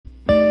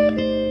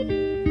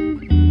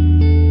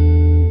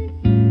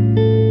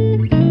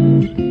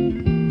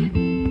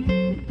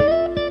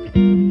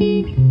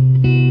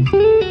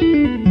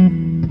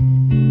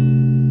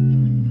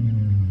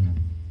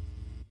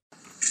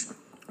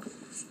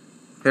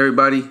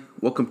everybody,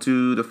 welcome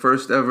to the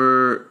first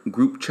ever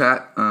group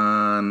chat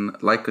on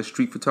Leica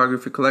Street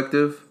Photography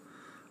Collective.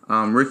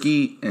 I'm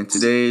Ricky, and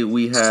today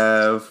we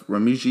have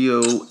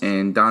Remigio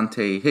and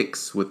Dante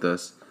Hicks with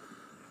us.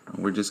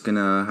 We're just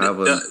gonna have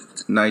a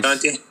nice...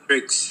 Dante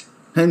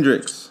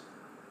Hendricks.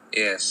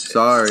 Yes.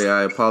 Sorry,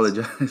 I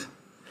apologize.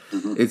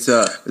 It's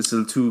a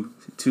little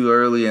too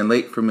early and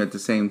late for me at the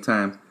same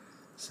time.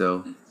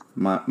 So,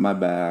 my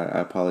bad, I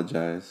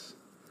apologize.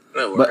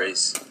 No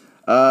worries.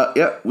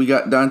 We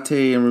got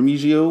Dante and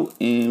Remigio,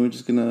 and we're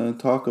just gonna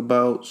talk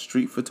about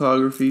street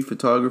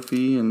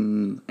photography,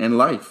 and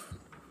life.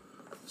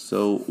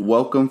 So,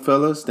 welcome,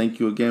 fellas. Thank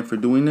you again for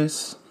doing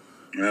this.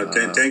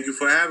 Thank you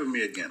for having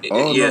me again.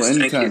 Oh, yes,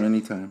 no,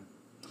 anytime.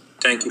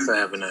 Thank you for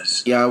having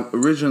us. Yeah,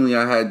 originally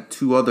I had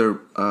two other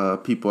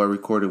people I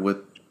recorded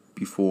with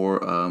before.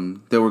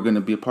 They were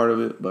gonna be a part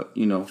of it, but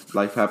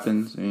life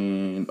happens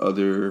and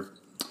other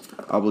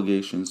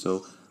obligations.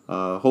 So.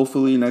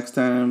 Hopefully next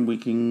time we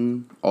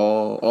can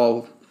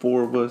all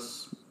four of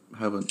us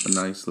have a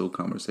nice little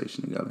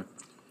conversation together.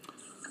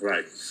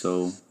 Right.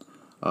 So,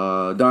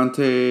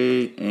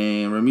 Dante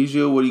and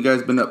Remigio, what have you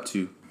guys been up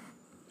to?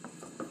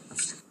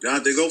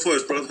 Dante, go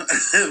first, brother.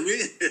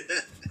 Me?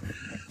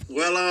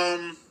 Well,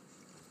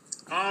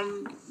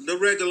 the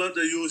regular,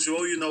 the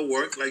usual,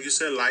 work, like you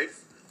said, life,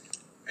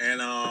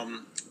 and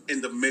in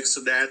the mix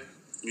of that,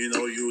 you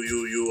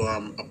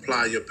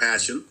apply your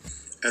passion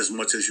as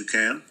much as you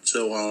can.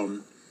 So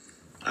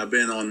I've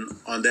been on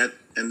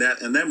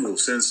that move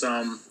since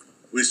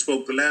we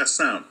spoke the last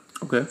time.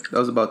 Okay, that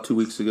was about 2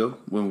 weeks ago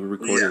when we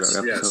recorded our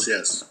episode.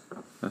 Yes.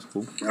 That's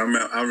cool. I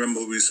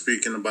remember we were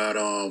speaking about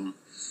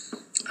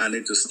I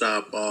need to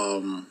stop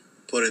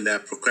putting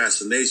that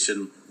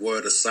procrastination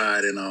word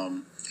aside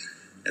and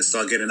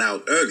start getting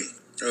out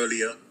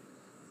earlier.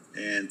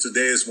 And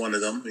today is one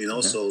of them.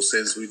 Okay. So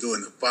since we're doing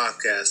the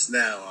podcast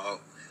now,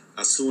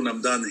 as soon as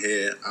I'm done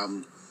here,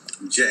 I'm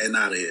jetting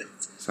out of here.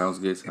 Sounds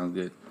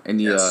good.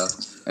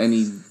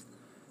 Any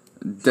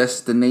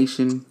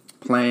destination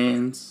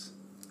plans,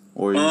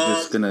 or you're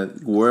just gonna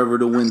wherever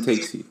the wind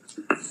takes you?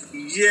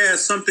 Yeah,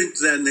 something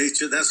to that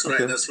nature. That's right.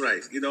 Okay. That's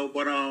right.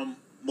 But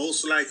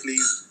most likely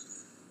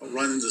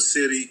running the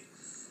city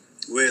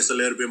where it's a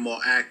little bit more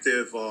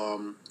active.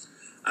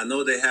 I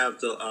know they have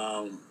the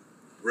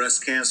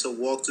breast cancer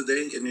walk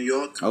today in New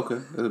York. Okay,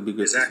 that'll be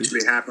good. It's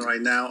actually happening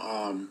right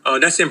now.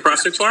 That's in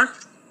Prospect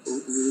Park?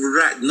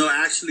 Right. No,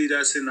 actually,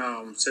 that's in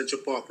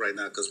Central Park right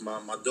now because my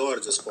daughter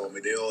just called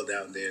me. They're all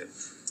down there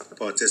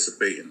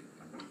participating.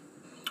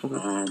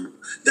 Okay.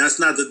 That's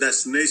not the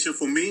destination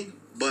for me,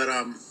 but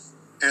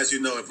as you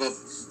know, if I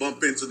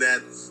bump into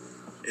that,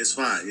 it's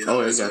fine.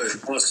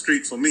 It's more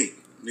street for me.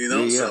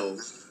 Yeah. So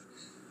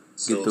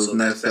get those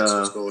nice that's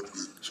what's going on.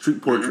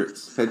 Street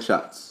portraits,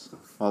 headshots,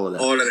 all of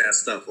that. All of that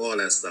stuff.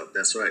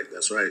 That's right.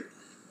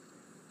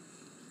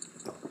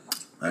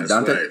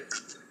 Dante? Right.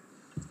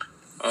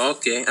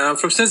 Okay.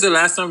 Since the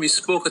last time we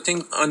spoke, I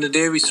think on the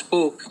day we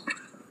spoke,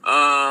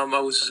 I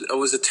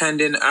was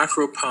attending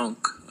Afropunk.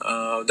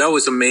 That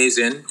was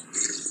amazing.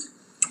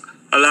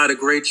 A lot of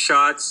great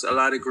shots, a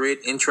lot of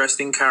great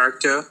interesting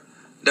character.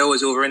 That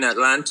was over in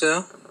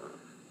Atlanta.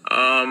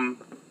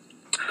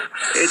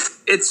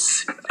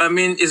 It's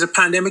a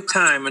pandemic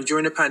time, and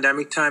during the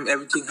pandemic time,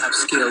 everything has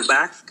scaled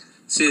back.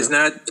 So okay.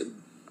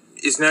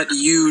 it's not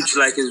huge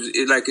like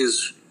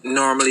it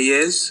normally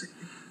is.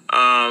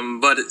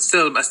 But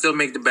I still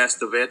make the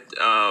best of it.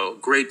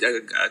 Great,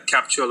 I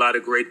capture a lot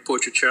of great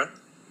portraiture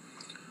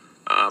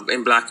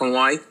in black and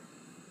white.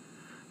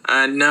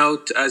 And now,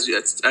 as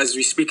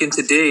we speaking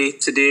today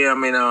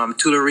I'm in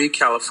Tulare,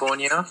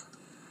 California.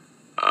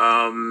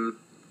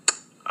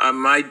 I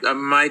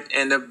might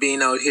end up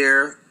being out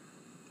here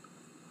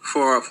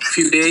for a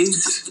few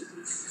days.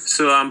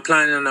 So I'm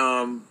planning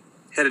on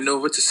heading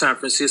over to San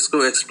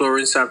Francisco,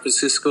 exploring San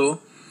Francisco.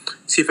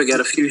 See if I get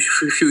a few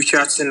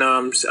shots in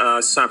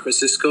San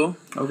Francisco.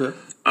 Okay.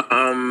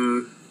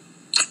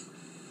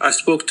 I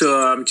spoke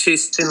to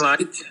Chasing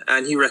Light,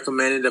 and he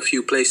recommended a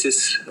few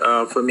places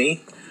for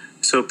me.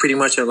 So pretty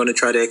much I'm going to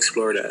try to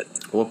explore that.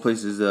 What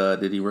places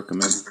did he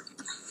recommend?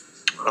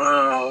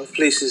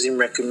 Places he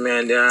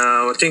recommended.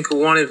 I think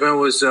one of them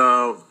was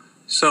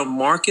some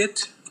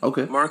Market.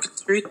 Okay. Market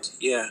Street.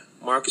 Yeah.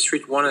 Market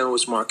Street. One of them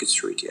was Market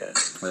Street. Yeah.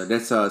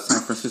 That's San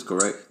Francisco,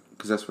 right?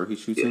 Because that's where he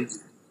shoots in.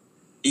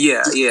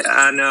 Yeah,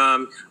 and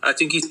I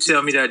think he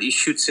told me that he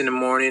shoots in the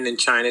morning in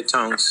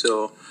Chinatown,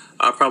 so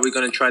I'm probably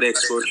going to try to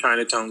explore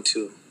Chinatown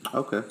too.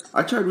 Okay.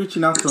 I tried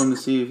reaching out to him to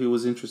see if he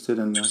was interested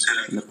in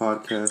the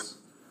podcast.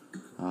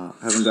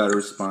 Haven't got a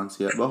response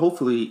yet, but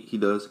hopefully he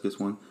does get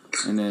one.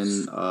 And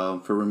then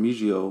for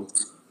Remigio,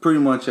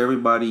 pretty much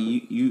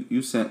everybody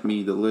you sent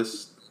me the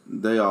list.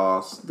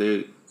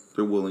 They're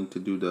willing to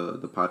do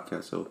the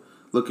podcast, so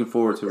looking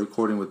forward to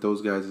recording with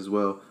those guys as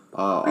well.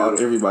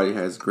 Everybody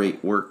has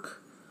great work.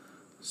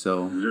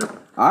 So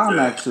I'm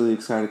actually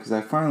excited because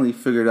I finally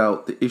figured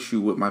out the issue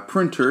with my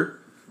printer,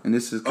 and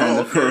this is kind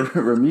of for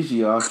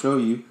Remigio. I'll show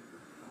you.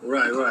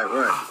 Right.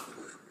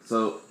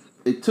 So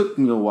it took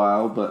me a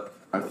while, but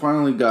I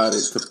finally got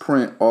it to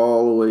print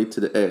all the way to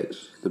the edge,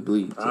 the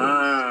bleed.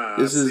 So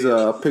this is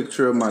a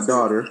picture of my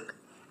daughter.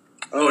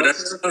 Oh,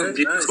 that's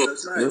beautiful.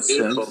 Nice. That's nice. Yep,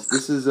 Beautiful. thanks.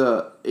 This is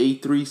a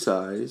A3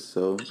 size,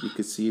 so you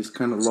can see it's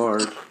kind of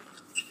large.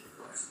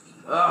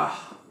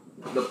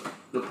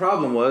 The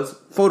problem was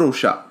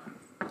Photoshop.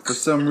 For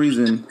some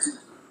reason,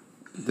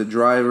 the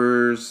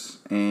drivers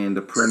and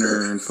the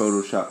printer in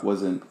Photoshop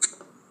wasn't,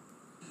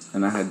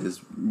 and I had this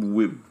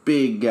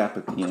big gap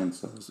at the end,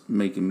 so it was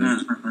making me,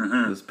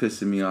 it was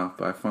pissing me off.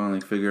 But I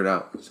finally figured it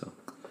out, so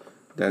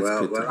that's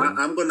good. Well,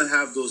 I'm gonna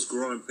have those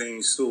growing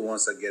pains too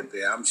once I get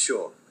there. I'm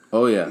sure.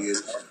 Oh yeah.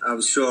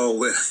 I'm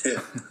sure.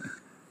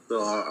 So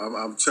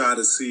I'm trying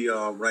to see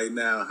right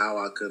now how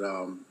I could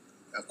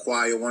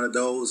acquire one of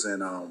those,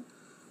 and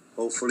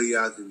hopefully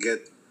I could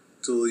get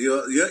to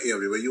your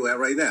area where you at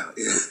right now.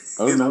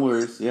 Oh, no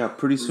worries. Yeah,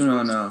 pretty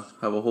soon I'll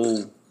have a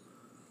whole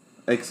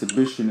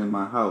exhibition in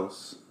my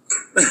house.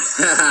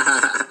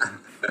 I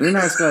didn't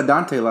ask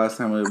Dante last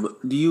time,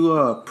 but do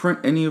you print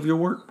any of your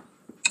work?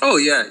 Oh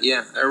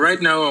yeah.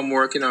 Right now I'm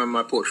working on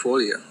my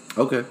portfolio.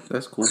 Okay,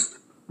 that's cool.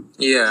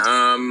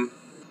 Yeah.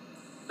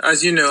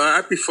 As you know,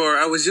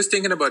 I was just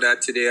thinking about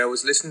that today. I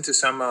was listening to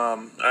some.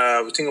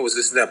 I think I was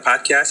listening to a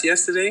podcast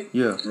yesterday.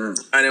 Yeah.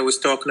 And it was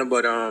talking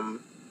about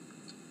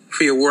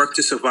for your work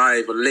to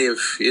survive or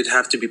live, it'd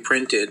have to be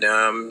printed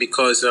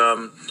because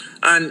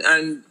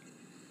and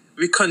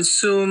we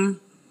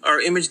consume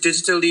our image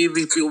digitally.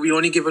 We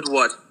only give it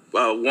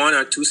 1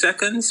 or 2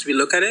 seconds. We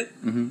look at it.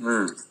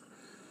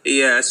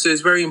 Yeah, so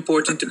it's very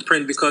important to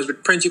print because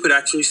with print you could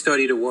actually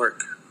study the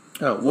work.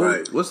 Oh,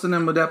 what's the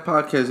name of that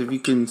podcast? If you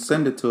can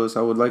send it to us,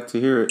 I would like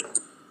to hear it.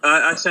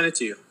 I'll send it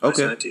to you.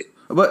 Okay.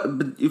 But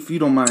if you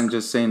don't mind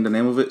just saying the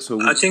name of it, so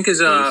I think it's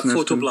a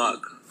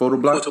Photoblog.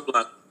 Photoblog?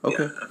 Photoblog.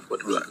 Okay. Yeah,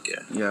 Photoblog,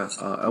 yeah. Yeah,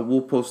 I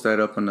will post that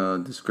up in the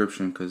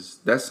description because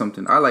that's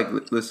something I like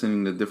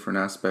listening to different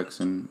aspects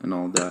and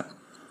all that.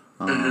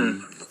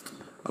 Right.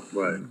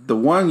 The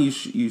one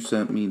you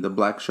sent me, the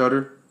Black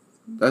Shutter,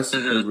 that's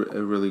a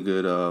really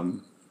good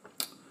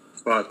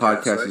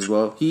podcast right? as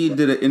well. He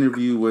did an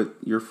interview with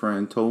your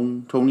friend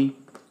Tony.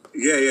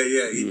 Yeah.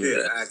 He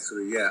did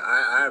actually. Yeah,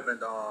 I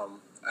haven't.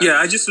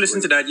 I just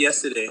listened to that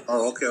yesterday.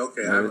 Oh, okay.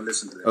 I haven't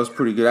listened to that. That was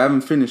pretty good. I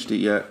haven't finished it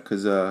yet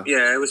because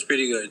yeah, it was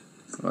pretty good.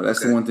 Well, that's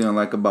the one thing I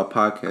like about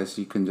podcasts.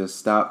 You can just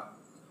stop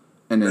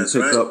and then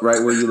pick up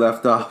right where you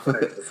left off.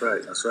 That's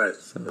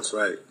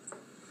right.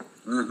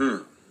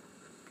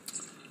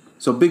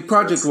 So big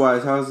project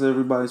wise, how's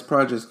everybody's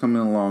projects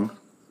coming along?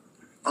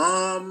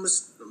 For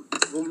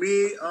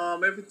me,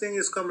 everything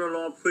is coming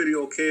along pretty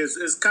okay.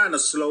 It's kind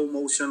of slow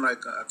motion,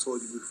 like I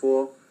told you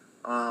before.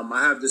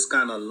 I have this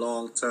kind of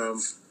long-term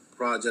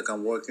project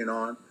I'm working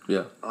on.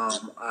 Yeah.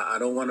 I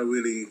don't want to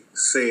really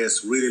say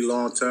it's really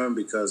long-term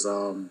because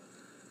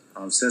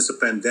since the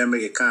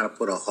pandemic, it kind of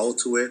put a halt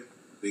to it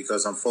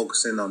because I'm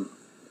focusing on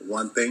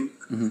one thing.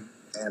 And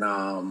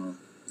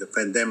the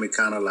pandemic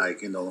kind of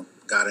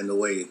got in the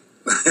way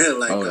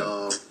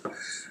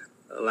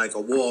like a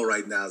wall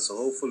right now. So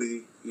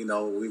hopefully,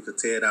 we could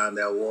tear down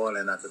that wall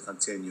and I could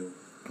continue.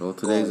 Well,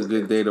 today's a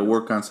good day to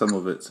work on some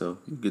of it, so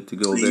you get to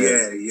go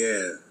there.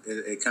 Yeah.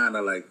 It kind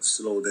of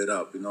slowed it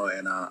up, and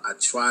I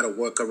try to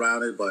work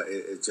around it, but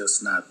it's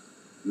just not.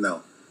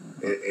 No,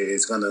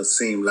 it's gonna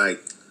seem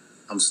like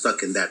I'm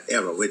stuck in that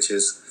era, which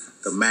is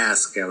the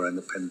mask era and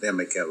the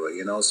pandemic era,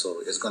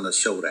 So it's gonna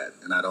show that,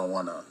 and I don't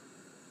wanna,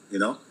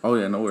 Oh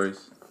yeah, no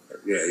worries.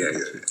 Yeah.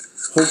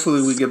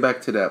 Hopefully we get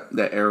back to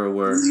that era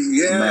where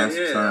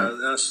masks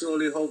aren't. I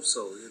surely hope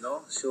so.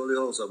 Surely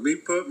hope so. Me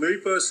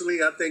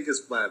personally, I think it's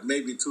by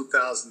maybe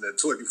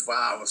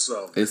 2025 or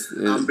so.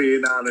 I'm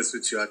being honest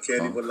with you. I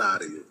can't even lie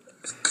to you.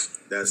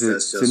 That's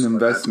just an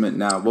investment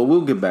now, but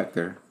we'll get back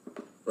there.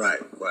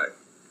 Right.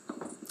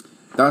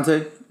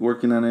 Dante,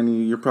 working on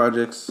any of your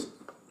projects?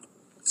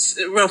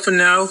 Well, for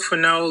now,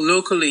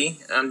 locally,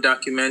 I'm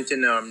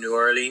documenting New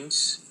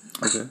Orleans.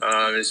 Okay.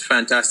 It's a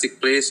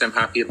fantastic place. I'm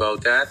happy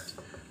about that.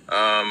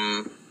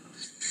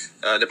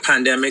 The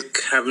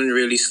pandemic haven't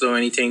really slowed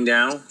anything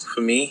down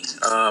for me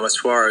as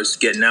far as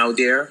getting out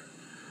there.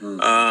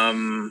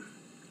 But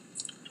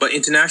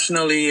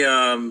internationally,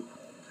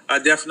 I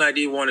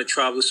definitely want to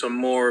travel some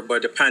more,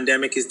 but the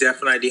pandemic is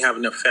definitely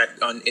having an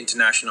effect on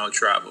international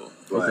travel.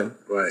 Right.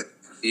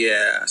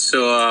 Yeah,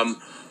 so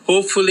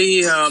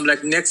hopefully,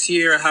 like next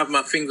year, I have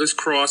my fingers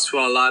crossed for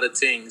a lot of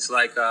things.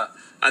 Like, I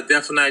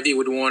definitely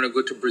would want to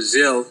go to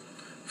Brazil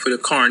for the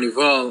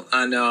Carnival,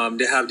 and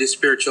they have this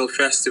spiritual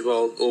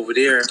festival over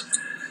there.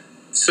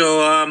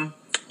 So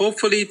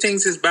hopefully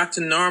things is back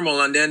to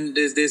normal. And then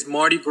there's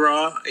Mardi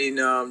Gras in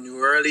New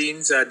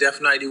Orleans. I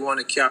definitely want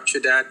to capture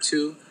that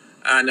too.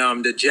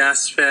 And the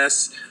Jazz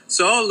Fest.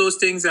 So all those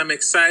things I'm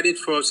excited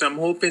for. So I'm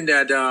hoping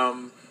that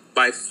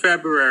by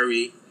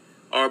February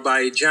or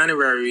by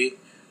January,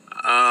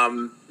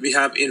 we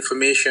have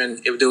information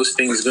if those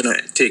things going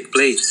to take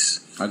place.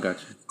 I got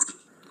you.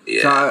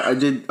 Yeah. So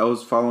I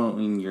was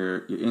following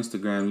your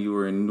Instagram. You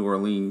were in New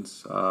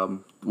Orleans.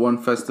 One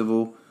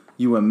festival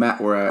you and Matt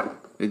were at.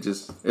 It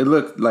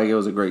looked like it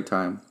was a great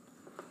time.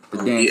 the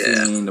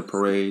dancing, the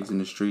parades in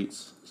the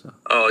streets. So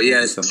oh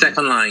yeah,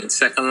 Second Line.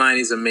 Second Line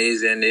is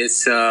amazing.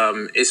 It's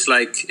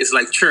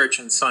like church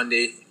on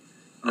Sunday.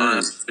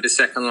 For the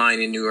Second Line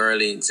in New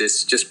Orleans,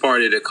 it's just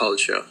part of the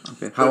culture.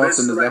 Okay, how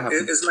often does that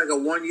happen? It's like a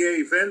 1 year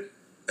event.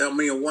 I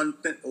mean, a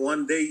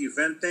 1 day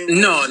event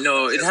thing.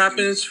 No, it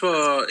happens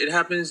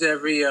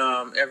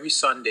every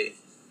Sunday.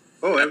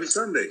 Oh, every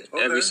Sunday.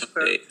 Okay. Every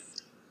Sunday.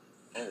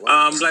 Oh,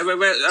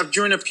 wow.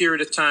 During a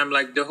period of time,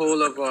 like the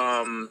whole of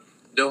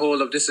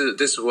this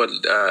is what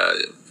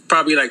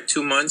probably like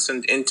 2 months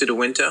and into the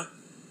winter.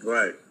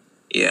 Right.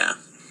 Yeah.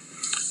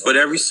 But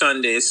every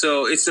Sunday,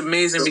 so it's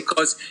amazing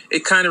because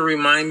it kind of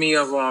reminds me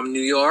of New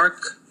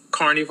York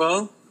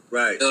Carnival,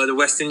 right? The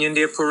West Indian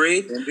Day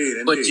Parade.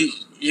 Indeed. But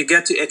you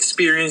get to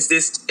experience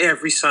this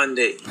every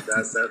Sunday.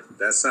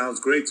 That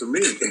sounds great to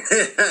me.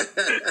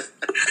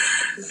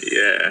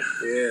 Yeah.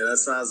 Yeah, that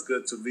sounds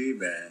good to me,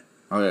 man.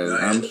 Oh yeah,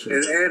 I'm sure.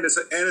 And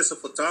it's a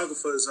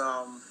photographer's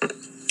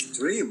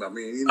dream. I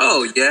mean,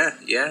 Oh yeah.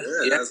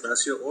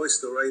 That's your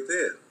oyster right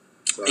there.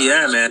 So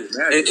Yeah, man.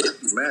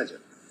 Imagine.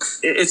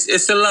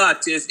 It's a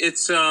lot.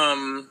 It's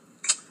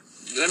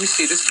let me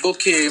see this book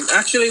here.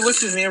 Actually,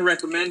 what's his name?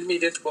 Recommend me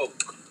this book.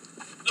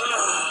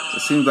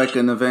 It seems like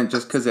an event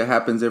just because it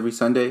happens every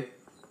Sunday.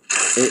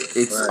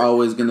 It's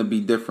always going to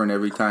be different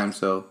every time,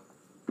 so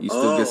you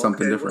still get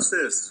something different. What's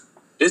this?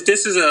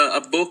 This is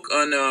a book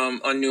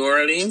on New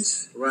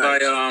Orleans by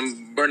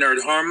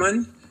Bernard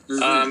Harmon.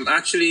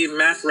 Actually,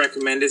 Matt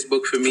recommended this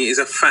book for me. It's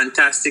a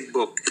fantastic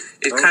book.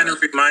 It kind of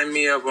reminds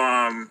me of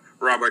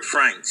Robert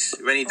Franks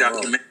when he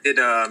documented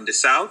the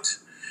South.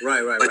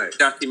 Right.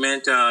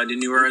 Document the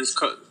New Orleans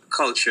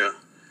culture.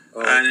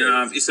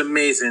 And it's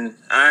amazing.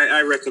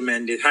 I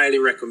recommend it. Highly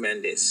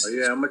recommend this. Oh,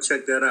 yeah, I'm gonna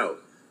check that out.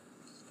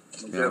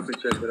 Definitely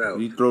check it out.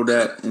 You throw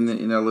that in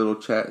that little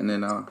chat, and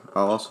then I'll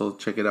also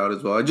check it out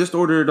as well. I just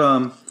ordered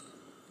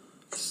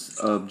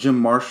Jim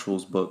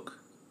Marshall's book.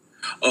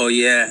 Oh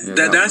yeah,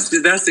 that's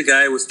the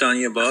guy I was telling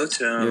you about.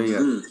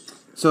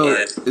 So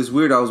it's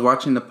weird. I was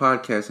watching the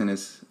podcast, and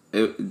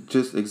it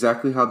just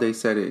exactly how they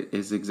said it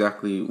is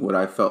exactly what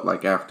I felt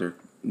like after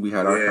we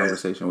had our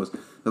conversation. Was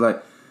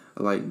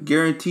like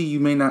guarantee you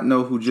may not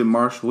know who Jim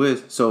Marshall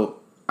is. So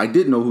I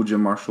did know who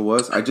Jim Marshall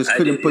was. I just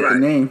couldn't put the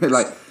name. I was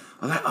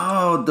like,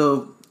 oh,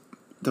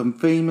 the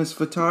famous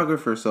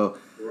photographer. So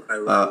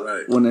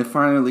when it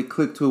finally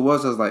clicked who it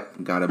was, I was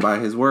like, gotta buy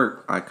his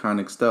work,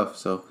 iconic stuff.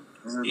 So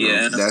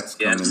that's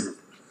coming.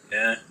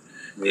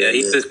 Yeah,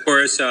 he's of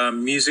course a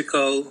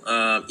musical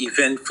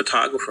event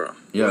photographer.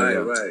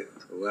 Right.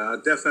 Well, I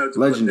definitely have to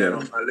Legendary.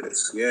 put that on my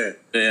list. Yeah.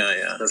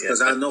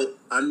 Because I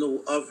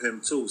know of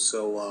him too.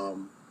 So,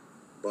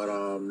 but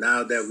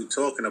now that we're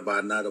talking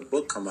about now the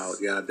book come out,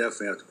 I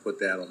definitely have to put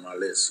that on my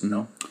list. You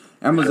know,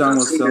 Amazon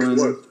was selling.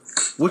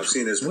 I've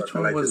seen his work. Which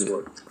one I like was his it?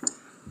 work.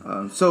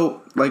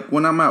 So, like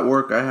when I'm at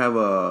work, I have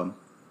a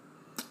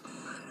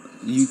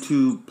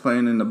YouTube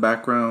playing in the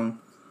background.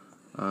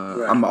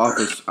 I'm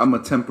a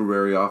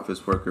temporary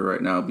office worker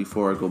right now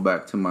before I go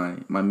back to my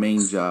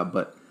main job.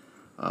 But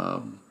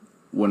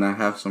when I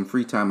have some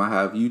free time, I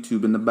have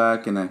YouTube in the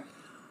back, and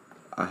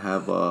I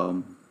have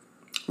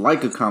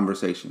Leica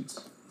Conversations,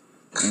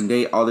 and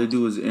all they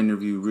do is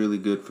interview really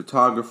good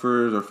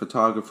photographers or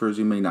photographers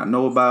you may not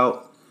know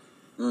about.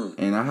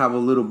 And I have a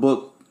little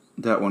book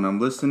that when I'm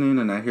listening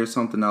and I hear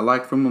something I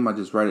like from them, I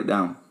just write it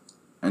down,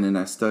 and then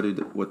I study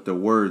with the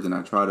words and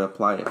I try to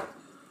apply it.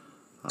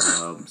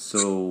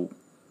 So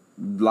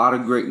a lot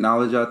of great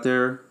knowledge out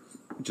there.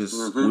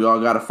 Just we all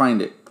got to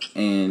find it,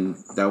 and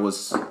that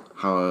was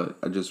how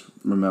I just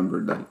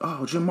remembered, like,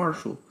 oh, Jim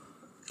Marshall.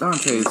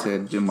 Dante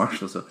said Jim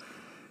Marshall, so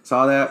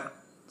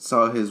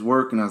saw his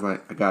work, and I was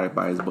like, I gotta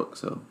buy his book,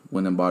 so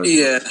went and bought it.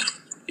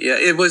 Yeah,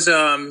 it was.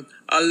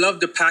 I love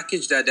the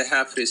package that they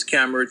have for his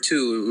camera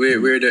too,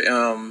 where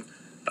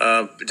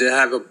they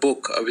have a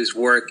book of his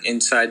work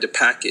inside the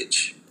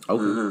package.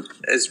 Okay,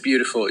 it's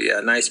beautiful.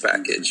 Yeah, nice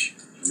package.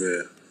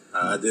 Yeah,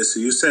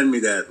 you send me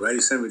that, right?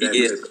 You sent me that.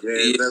 It's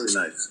very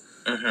nice.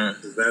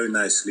 It's very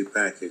nicely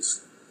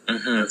packaged.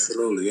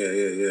 Absolutely,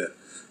 yeah.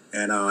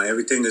 And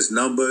everything is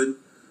numbered,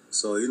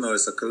 so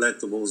it's a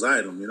collectibles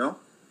item.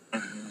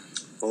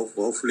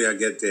 Hopefully, I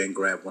get there and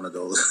grab one of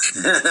those.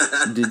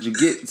 Did you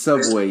get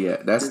Subway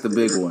yet? That's the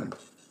big one.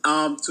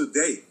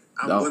 Today.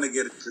 I'm going to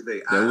get it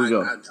today. There we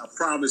go. I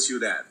promise you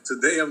that.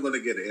 Today, I'm going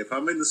to get it. If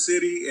I'm in the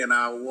city and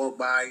I walk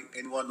by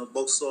any one of the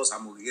bookstores,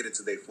 I'm going to get it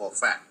today for a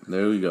fact.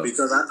 There we go.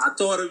 Because I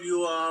thought of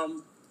you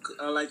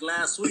like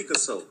last week or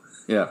so.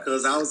 Yeah.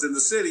 Because I was in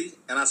the city,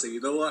 and I said, you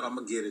know what? I'm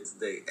going to get it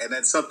today. And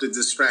then something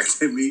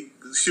distracted me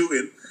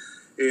shooting.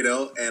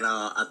 And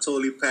I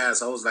totally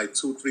passed. I was like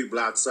 2-3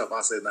 blocks up.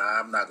 I said, nah,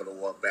 I'm not going to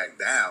walk back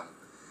down.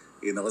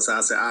 So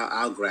I said,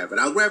 I'll grab it.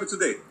 I'll grab it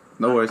today.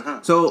 No worries.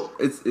 So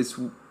it's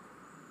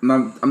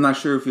I'm not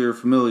sure if you're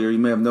familiar. You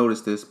may have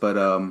noticed this, but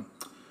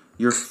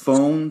your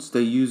phones,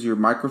 they use your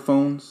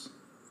microphones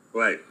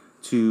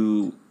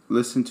to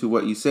listen to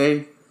what you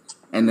say,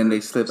 and then they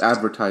slip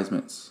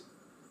advertisements.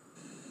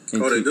 They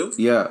do?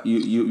 Yeah,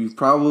 you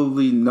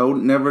probably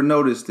never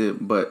noticed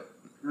it, but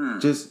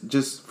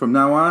Just from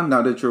now on,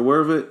 now that you're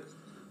aware of it,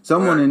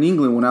 someone in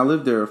England, when I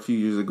lived there a few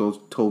years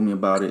ago, told me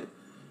about it.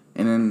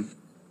 And then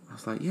I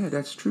was like, yeah,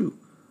 that's true.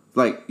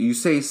 Like, you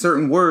say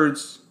certain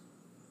words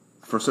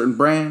for certain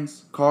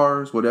brands,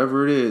 cars,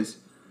 whatever it is,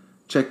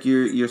 check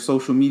your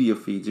social media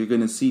feeds. You're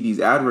going to see these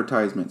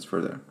advertisements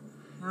for them.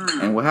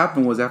 And what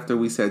happened was, after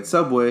we said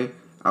Subway,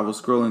 I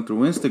was scrolling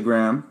through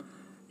Instagram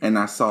and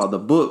I saw the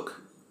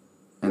book.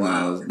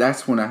 And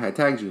that's when I had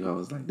tagged you. I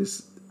was like,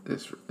 this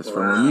is from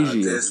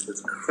Remigio. This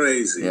is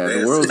crazy. Yeah,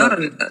 the world's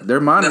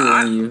they're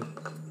monitoring you.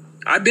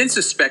 I've been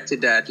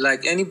suspected that,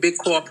 like any big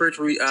corporate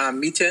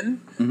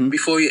meeting,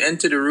 before you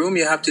enter the room,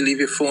 you have to leave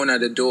your phone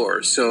at the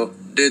door. So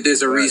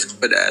there's a reason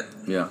for that.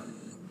 Yeah.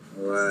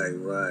 Right.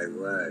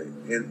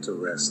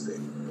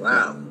 Interesting.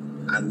 Wow.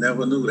 I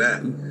never knew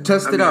that.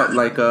 Test it out.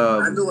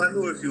 I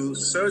knew if you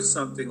search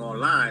something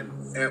online,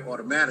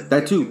 automatically.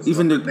 That too.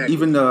 Even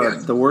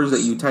the words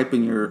that you type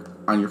in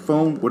on your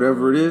phone,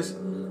 whatever it is,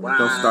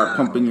 they'll start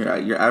pumping your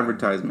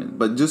advertisement.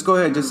 But just go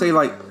ahead, just say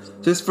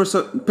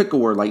pick a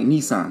word like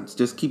Nissan.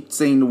 Just keep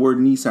saying the word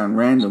Nissan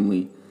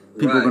randomly.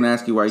 People are gonna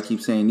ask you why you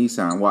keep saying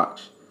Nissan.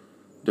 Watch.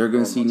 They're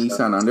gonna see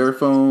Nissan on their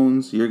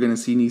phones. You're gonna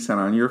see Nissan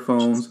on your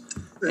phones.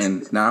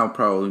 And now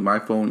probably my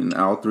phone and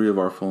all three of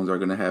our phones are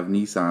gonna have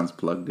Nissans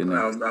plugged in there.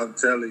 I'm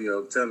telling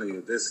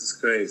you, this is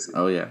crazy.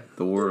 Oh yeah,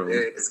 the world.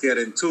 It's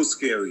getting too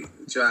scary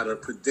to try to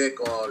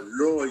predict or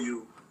lure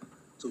you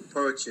to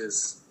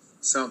purchase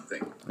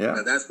something. Yeah,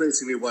 now, that's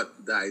basically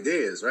what the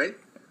idea is, right?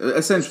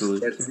 Essentially.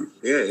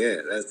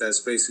 Yeah. That's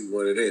basically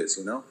what it is.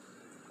 You know,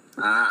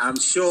 I'm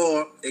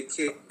sure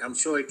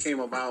it came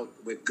about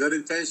with good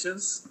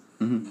intentions,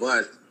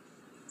 but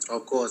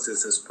of course,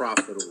 it's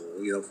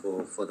profitable, you know,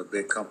 for the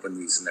big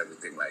companies and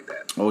everything like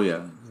that. Oh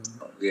yeah.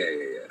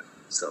 Yeah.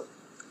 So,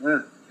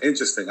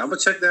 interesting. I'm gonna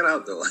check that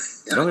out though.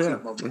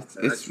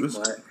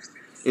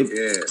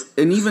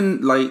 And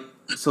even like,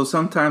 so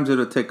sometimes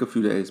it'll take a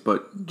few days,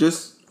 but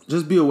just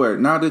be aware.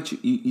 Now that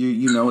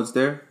you know it's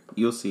there,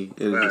 you'll see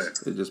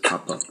it just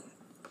pop up.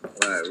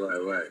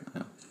 Right.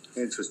 Yeah.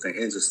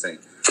 Interesting.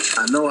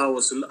 I know I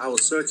was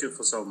searching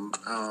for some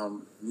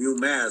new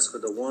masks,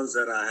 but the ones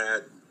that I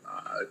had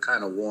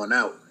kind of worn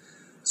out.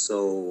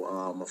 So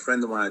a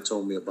friend of mine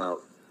told me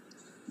about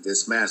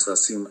this mask I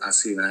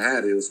seen I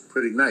had. It was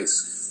pretty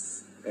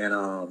nice, and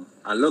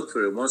I looked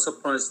for it. Once I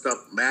punched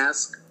up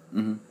mask,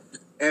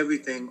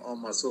 everything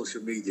on my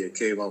social media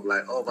came up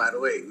like, oh, by the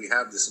way, we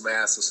have this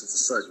mask or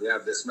such. We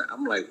have this mask.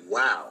 I'm like,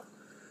 wow.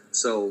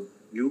 So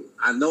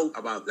I know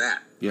about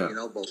that. Yeah. You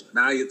know, but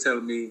now you're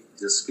telling me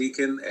just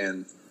speaking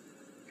and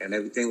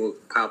everything will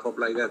pop up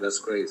like that. That's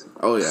crazy.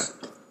 Oh yeah,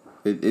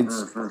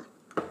 it's.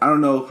 I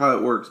don't know how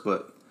it works,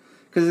 but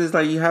because it's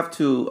like you have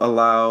to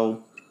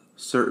allow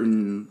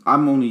certain.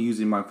 I'm only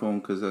using my phone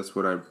because that's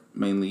what I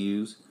mainly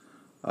use.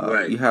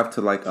 You have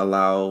to like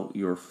allow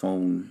your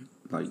phone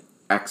like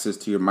access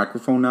to your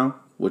microphone now,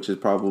 which is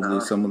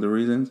probably some of the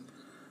reasons.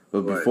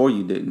 But before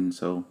you didn't,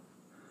 so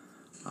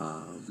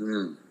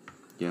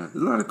yeah, there's a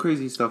lot of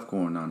crazy stuff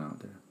going on out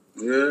there.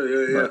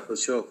 Yeah, for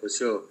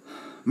sure.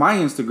 My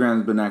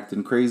Instagram's been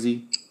acting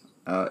crazy.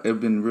 It's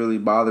been really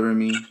bothering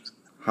me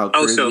how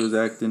crazy it was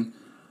acting.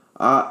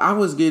 I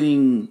was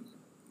getting,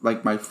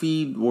 like, my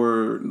feed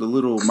were the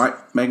little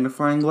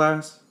magnifying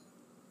glass.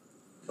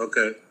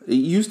 Okay. It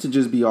used to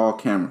just be all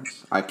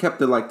cameras. I kept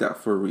it like that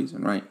for a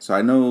reason, right? So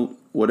I know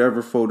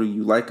whatever photo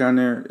you like on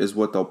there is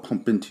what they'll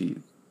pump into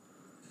you.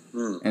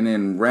 And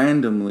then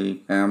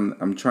randomly, and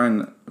I'm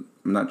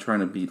not trying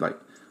to be like,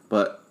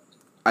 but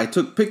I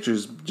took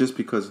pictures just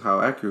because of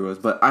how accurate it was.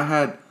 But I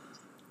had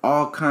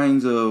all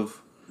kinds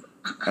of,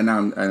 and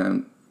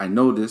I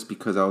know this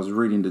because I was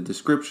reading the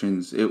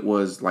descriptions. It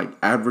was like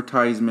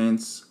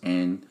advertisements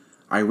and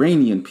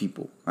Iranian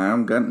people. I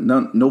haven't got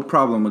no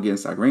problem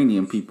against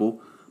Iranian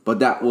people, but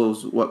that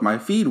was what my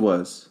feed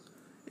was.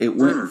 It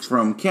went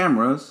from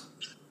cameras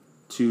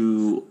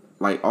to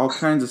like all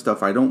kinds of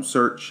stuff I don't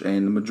search,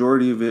 and the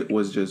majority of it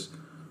was just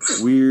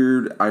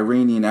weird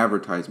Iranian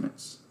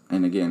advertisements.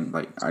 And again,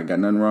 like, I got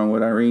nothing wrong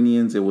with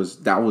Iranians.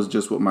 That was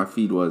just what my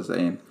feed was,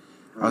 and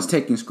I was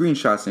taking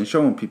screenshots and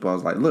showing people. I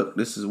was like, look,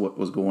 this is what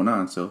was going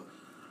on. So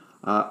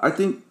I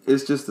think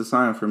it's just a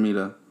sign for me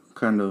to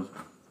kind of.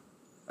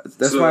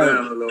 That's why.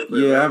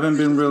 I haven't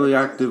been really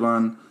active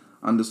on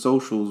the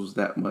socials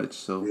that much.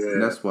 So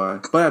that's why.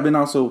 But I've been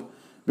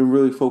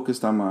really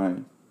focused on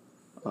my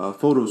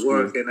photo school.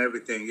 Work and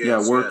everything.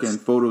 Yes, work and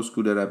photo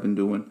school that I've been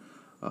doing.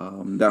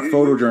 That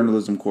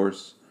photojournalism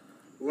course.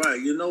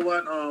 Right. You know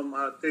what?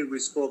 I think we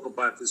spoke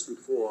about this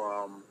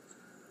before.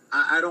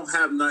 I don't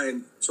have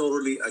nothing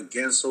totally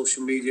against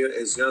social media.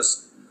 It's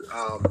just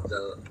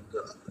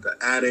the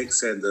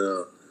addicts and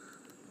the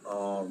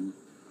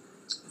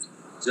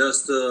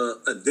just the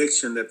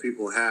addiction that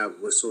people have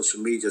with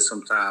social media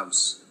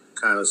sometimes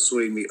kind of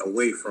sway me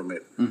away from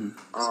it.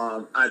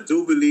 I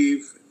do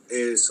believe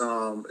it's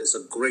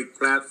a great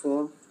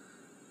platform,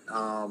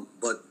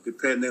 but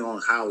depending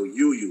on how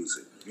you use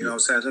it. You know what I'm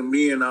saying? So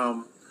me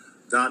and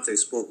Dante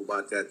spoke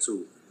about that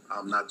too.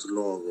 not too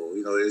long ago.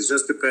 You know, it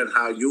just depends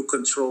how you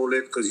control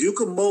it, because you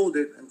can mold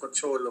it and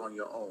control it on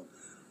your own.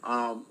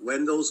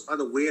 When those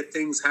other weird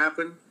things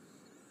happen,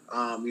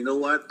 you know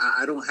what?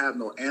 I don't have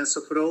no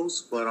answer for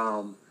those, but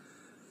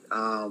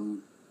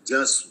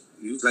just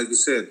like you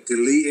said,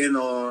 deleting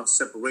or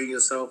separating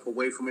yourself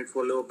away from it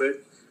for a little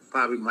bit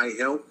probably might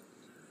help.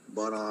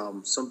 But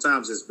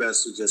sometimes it's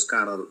best to just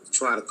kind of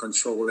try to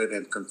control it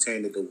and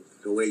contain it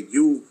the way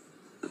you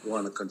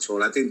want to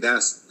control it. I think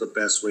that's the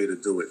best way to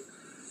do it.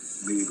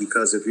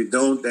 Because if you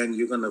don't, then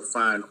you're going to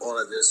find all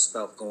of this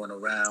stuff going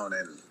around,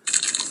 and,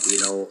 you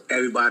know,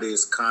 everybody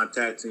is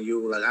contacting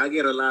you. Like, I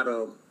get a lot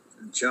of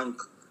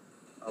junk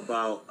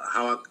about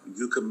how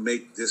you can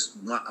make this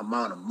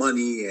amount of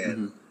money.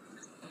 And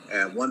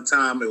at one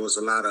time, it was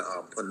a lot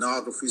of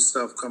pornography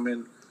stuff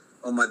coming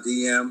on my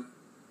DM.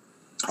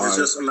 It's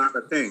just a lot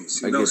of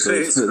things. You know what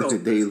I'm saying? So,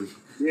 daily.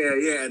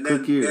 Yeah. And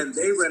then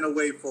they went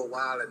away for a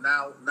while, and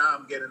now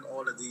I'm getting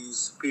all of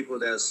these people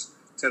that's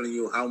telling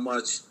you how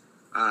much,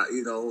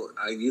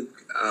 you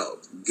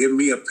give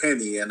me a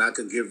penny and I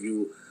could give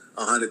you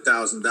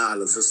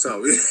 $100,000 or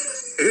something.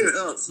 You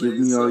know, give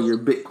me all your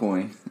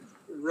Bitcoin.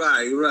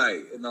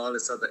 Right, and all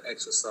this other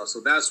extra stuff. So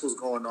that's what's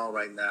going on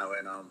right now,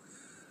 and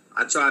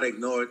I try to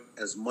ignore it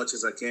as much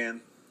as I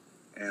can,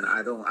 and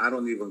I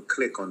don't even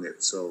click on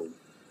it. So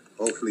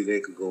hopefully they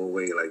could go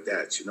away like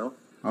that, you know.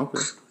 Okay.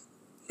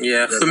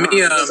 Yeah, because for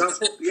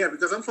me,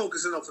 because I'm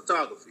focusing on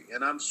photography,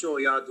 and I'm sure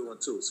y'all doing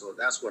too. So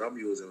that's what I'm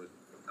using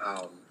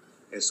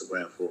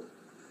Instagram for.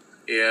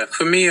 Yeah,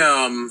 for me,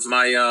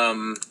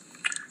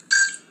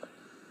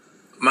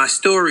 my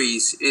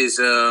stories is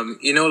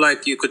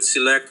like you could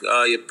select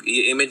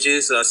your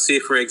images. Say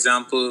for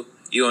example,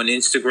 you're on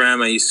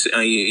Instagram and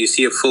you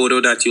see a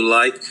photo that you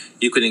like,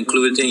 you could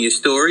include it in your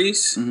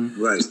stories.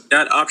 Mm-hmm. Right.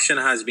 That option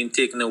has been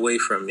taken away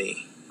from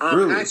me.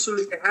 Really?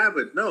 Actually, they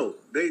haven't. No,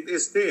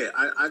 it's there.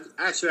 I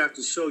actually have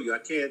to show you. I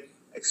can't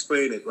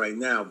explain it right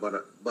now,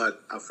 but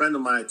a friend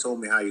of mine told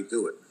me how you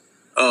do it.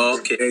 Oh,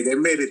 okay. They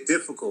made it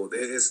difficult.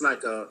 It's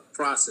like a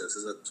process.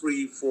 It's a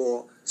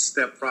 3-4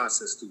 step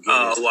process to get it.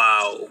 Oh,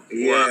 wow.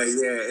 Yeah.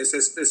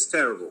 It's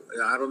terrible.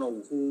 I don't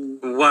know who.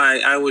 Why?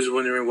 I was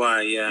wondering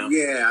why. Yeah.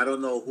 Yeah, I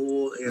don't know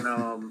who in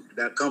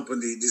that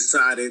company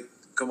decided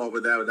to come up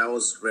with that. That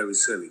was very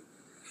silly.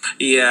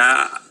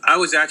 Yeah, I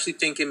was actually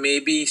thinking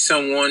maybe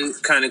someone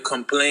kind of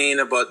complained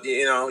about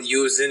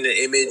using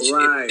the image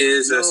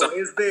images or something.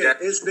 It's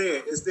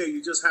there. It's there.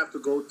 You just have to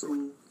go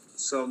through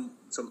some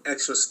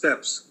extra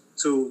steps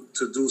to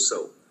do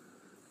so.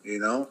 You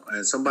know,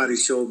 and somebody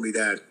showed me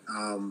that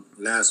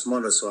last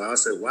month or so. I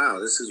said, "Wow,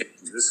 this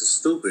is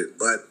stupid,"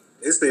 but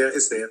it's there.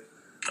 It's there.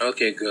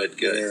 Okay, good.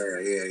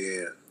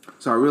 Yeah.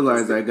 So I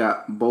realized I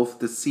got both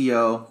the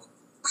CL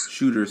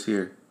shooters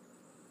here.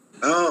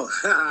 Oh,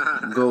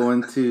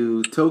 going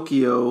to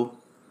Tokyo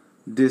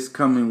this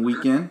coming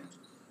weekend.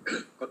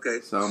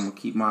 Okay. So I'm gonna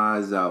keep my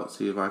eyes out,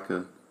 see if I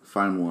could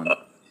find one.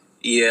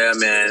 Yeah,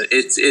 man.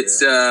 It's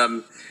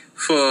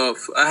for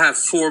I have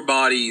 4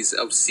 bodies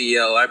of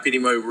CL. I pretty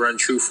much run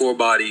through 4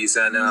 bodies,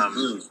 and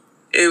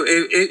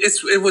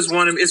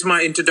it's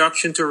my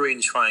introduction to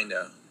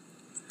rangefinder,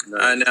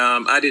 nice. And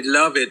I did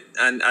love it,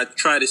 and I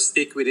try to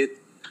stick with it,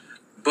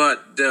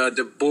 but the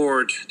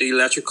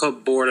electrical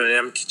board on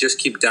them just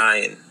keep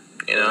dying.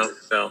 You know,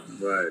 so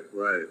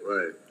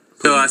right.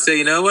 So I say,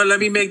 you know what?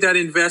 Let me make that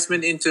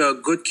investment into a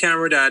good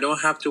camera that I don't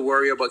have to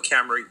worry about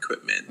camera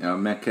equipment. Yeah,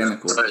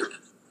 mechanical. Right.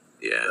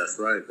 Yeah, that's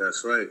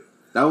right.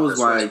 That was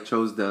why I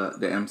chose the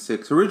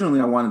M6.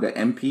 Originally, I wanted the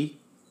MP,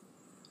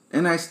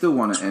 and I still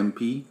want an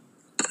MP.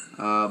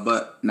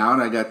 But now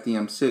that I got the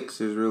M6,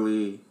 there's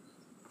really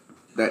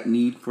that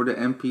need for the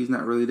MP is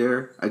not really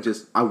there.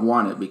 I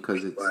want it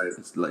because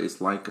it's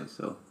Leica,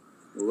 so.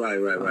 Right.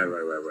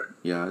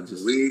 Yeah, I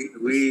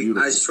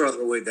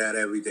struggle with that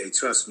every day.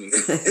 Trust me,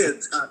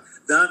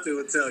 Dante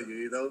will tell you.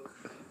 You know,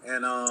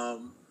 and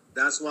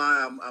that's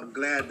why I'm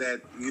glad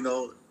that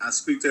I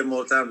speak to him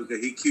all the time,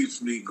 because he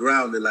keeps me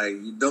grounded. Like,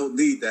 you don't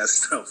need that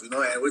stuff, and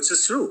which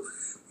is true.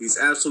 He's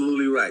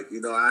absolutely right.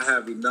 I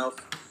have enough,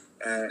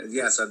 and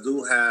yes, I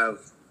do have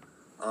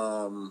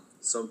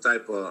some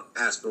type of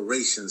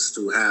aspirations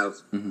to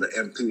have the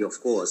MP,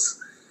 of course.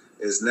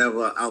 It's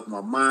never out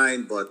my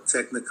mind, but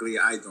technically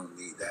I don't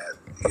need that.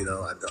 I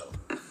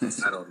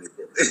don't need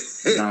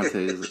it.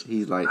 Dante,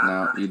 he's like,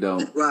 no, you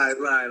don't. Right.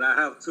 I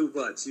have too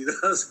much,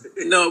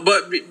 No,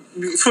 but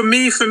for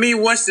me,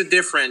 what's the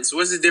difference?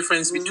 What's the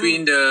difference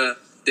between the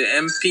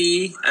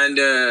MP and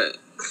the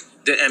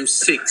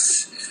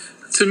M6?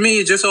 To me,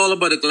 it's just all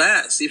about the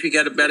glass. If you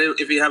got a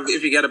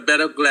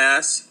better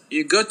glass,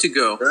 you're good to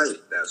go. Right.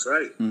 That's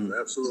right. You're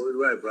absolutely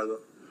right, brother.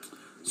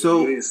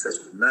 So you ain't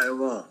nothing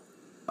wrong.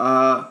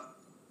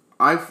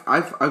 I've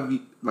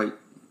like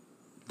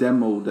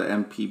demoed the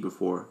MP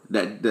before.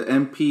 That the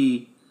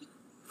MP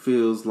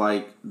feels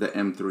like the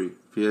M3.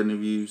 Have any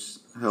of you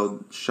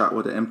shot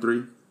with the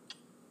M3?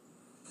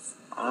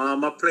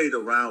 I played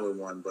around with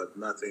one, but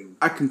nothing.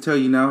 I can tell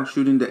you now,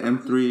 shooting the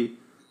M3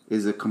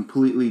 is a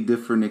completely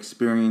different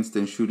experience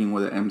than shooting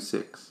with an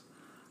M6.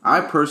 I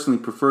personally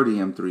prefer the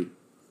M3.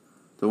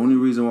 The only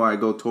reason why I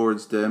go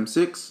towards the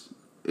M6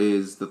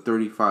 is the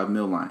 35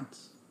 mil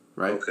lines,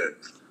 right? Okay.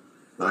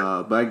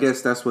 Right. But I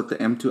guess that's what the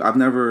M2. I've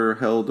never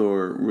held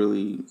or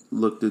really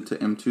looked into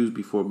M2s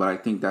before, but I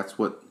think that's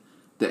what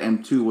the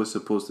M2 was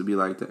supposed to be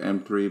like, the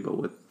M3,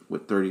 but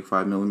with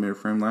 35 millimeter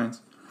frame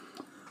lines.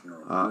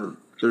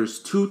 There's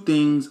two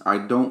things I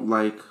don't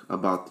like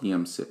about the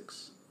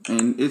M6,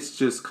 and it's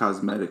just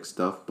cosmetic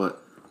stuff.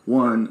 But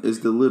one is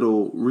the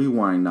little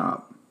rewind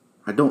knob.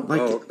 I don't like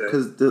it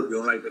because you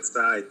don't like the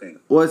side thing.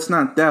 Well, it's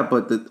not that,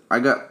 but I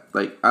got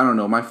like, I don't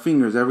know, my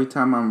fingers every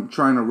time I'm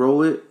trying to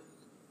roll it,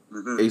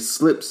 it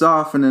slips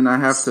off, and then I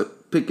have to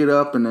pick it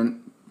up, and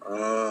then.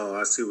 Oh,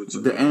 I see what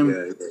you the mean.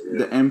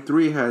 The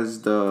M3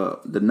 has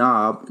the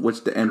knob,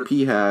 which the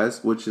MP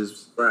has, which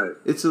is right.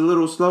 It's a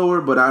little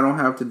slower, but I don't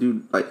have to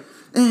do like,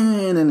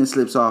 and then it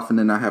slips off, and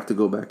then I have to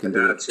go back and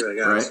do it. I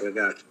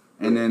got you.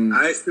 And then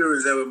I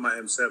experienced that with my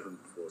M7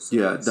 before. So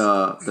yeah,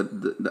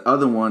 the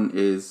other one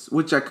is,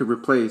 which I could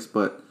replace,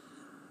 but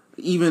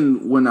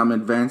even when I'm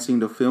advancing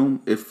the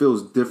film, it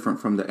feels different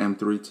from the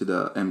M3 to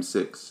the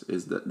M6.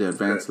 Is the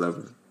advanced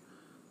level.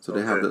 So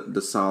they have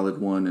the solid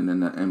one, and then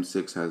the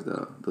M6 has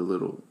the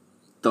little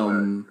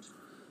thumb.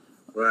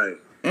 Right.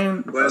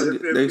 And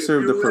they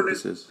serve the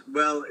purposes.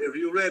 Well, if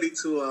you're ready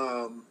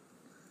to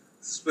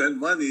spend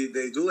money,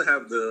 they do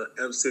have the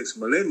M6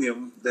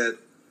 Millennium that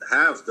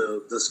have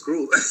the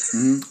screw.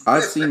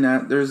 I've seen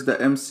that. There's the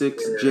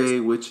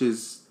M6J, which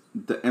is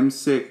the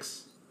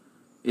M6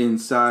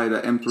 inside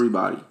a M3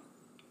 body.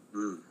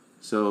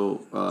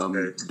 So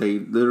they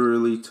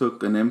literally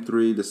took an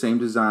M3, the same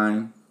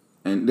design,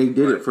 and they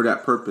did it for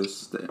that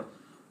purpose.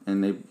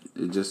 And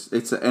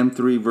it's an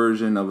M3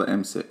 version of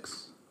an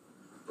M6.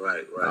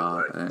 Right.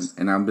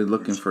 And I've been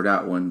looking for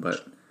that one,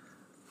 but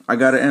I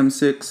got an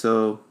M6,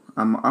 so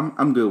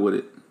I'm good with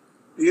it.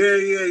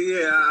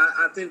 Yeah.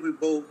 I think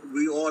all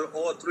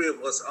three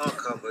of us are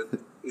covered.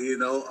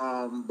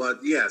 But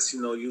yes,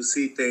 you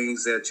see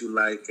things that you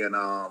like, and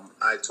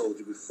I told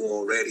you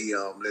before already.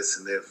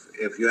 Listen,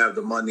 if you have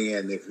the money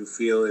and if you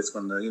feel it's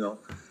gonna,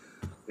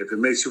 if it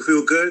makes you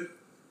feel good,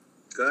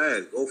 go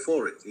ahead, go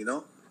for it.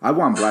 I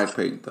want black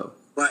paint though.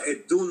 But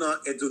it do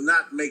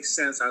not make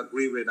sense. I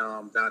agree with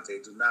Dante.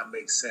 It do not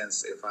make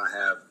sense if I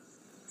have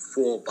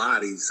 4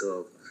 bodies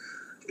of.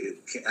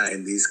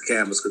 And these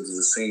cameras could do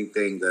the same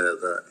thing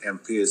the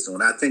MP is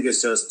doing. I think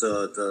it's just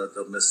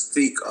the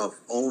mystique of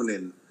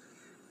owning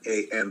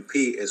a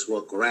MP is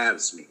what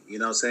grabs me. You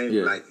know what I'm saying?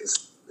 Yeah. Like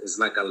it's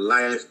like a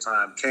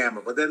lifetime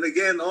camera. But then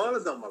again, all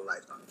of them are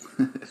lifetime.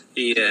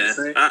 Yeah,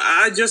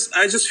 I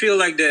just feel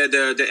like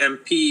the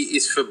MP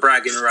is for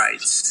bragging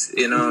rights.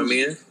 You know what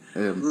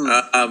I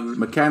mean?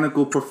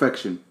 Mechanical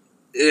perfection.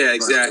 Yeah,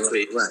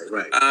 exactly.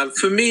 Right.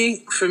 For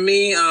me,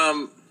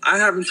 I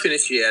haven't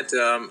finished yet.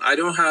 I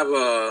don't have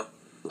a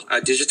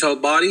digital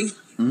body.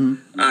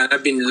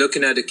 I've been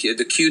looking at the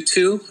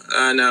Q2,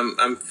 and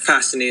I'm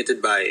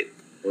fascinated by it.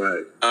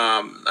 Right.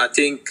 I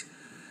think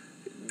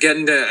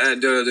getting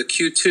the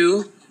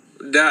Q2,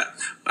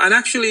 and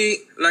actually,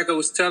 like I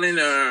was telling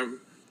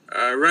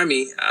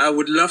Remy, I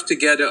would love to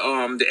get the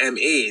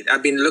M8.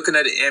 I've been looking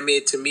at the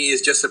M8. To me,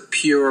 is just a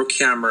pure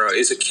camera.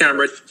 It's a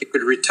camera you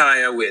could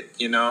retire with.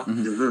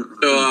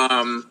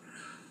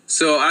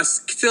 So I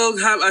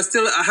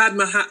had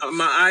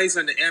my eyes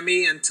on the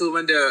M8 until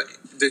when the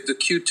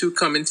Q2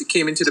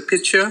 came into the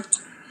picture.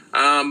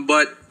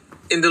 But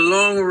in the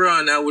long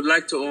run, I would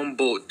like to own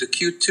both the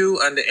Q2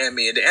 and the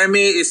M8. The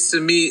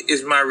M8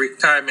 is my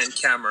retirement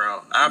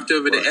camera.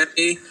 After with the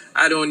M8,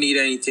 I don't need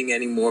anything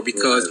anymore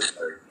because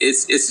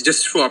it's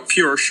just for a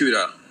pure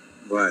shooter.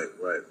 Right.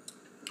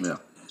 Yeah.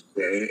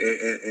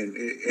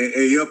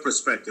 In your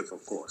perspective,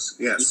 of course.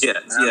 Yes.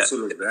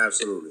 Absolutely.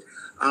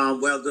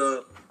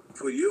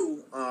 For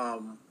you,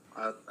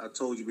 I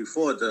told you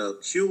before, the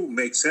Q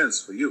makes sense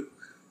for you.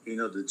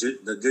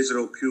 The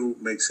digital Q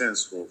makes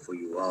sense for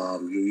you.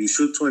 You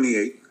shoot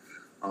 28.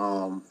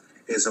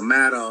 It's a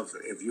matter of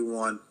if you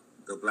want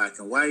the black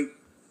and white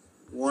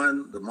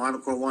one, the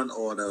monochrome one,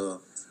 or the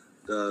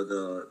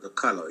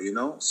color.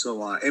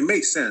 So it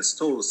makes sense,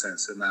 total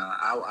sense, and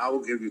I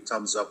will give you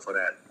thumbs up for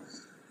that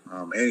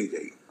any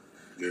day.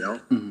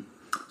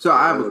 So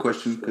I have a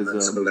question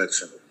because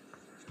selection.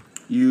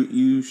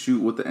 You shoot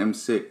with the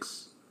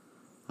M6.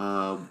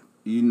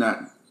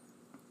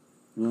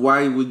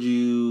 Why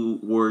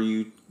were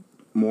you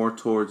more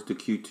towards the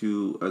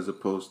Q2 as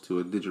opposed to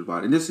a digital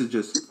body? And this is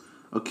just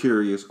a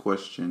curious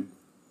question.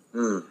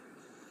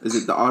 Is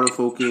it the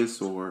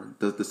autofocus or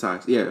the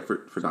size? Yeah,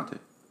 for Dante.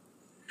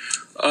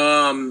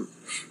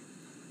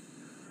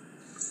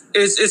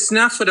 It's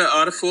not for the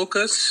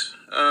autofocus.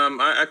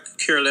 I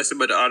care less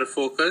about the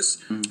autofocus.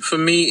 For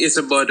me, it's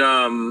about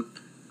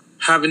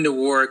having the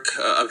work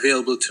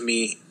available to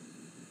me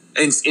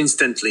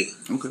instantly.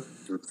 Okay.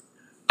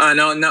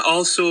 And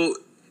also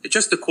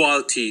just the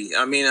quality.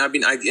 I mean,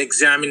 I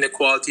examined the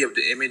quality of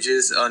the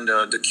images on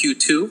the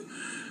Q2,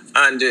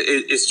 and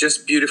it's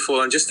just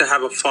beautiful. And just to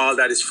have a file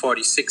that is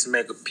 46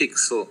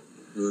 megapixel,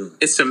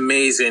 it's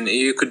amazing.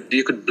 You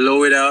could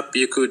blow it up.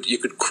 You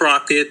could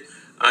crop it.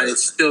 and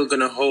it's still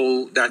gonna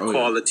hold that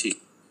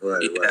quality.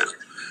 Right.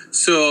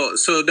 So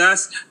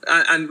that's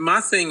and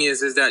my thing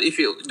is that if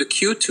you own the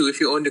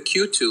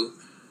Q2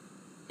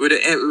 with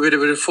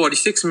a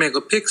 46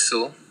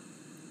 megapixel,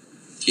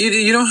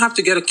 you don't have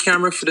to get a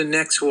camera for the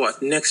next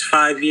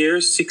 5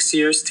 years, 6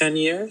 years, 10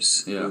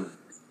 years. Yeah,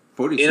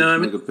 46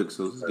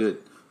 megapixels is good.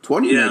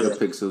 20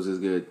 megapixels is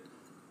good.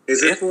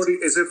 Is it 40?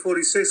 Is it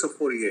 46 or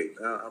 48?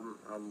 I'm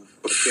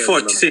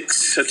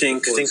 46. I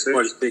think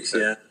 46.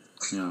 Yeah.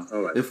 Yeah.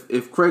 All right.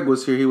 If Craig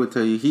was here, he would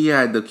tell you he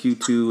had the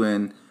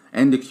Q2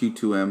 and the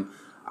Q2M.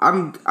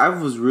 I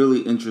was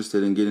really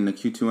interested in getting the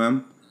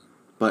Q2M,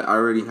 but I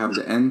already have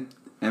the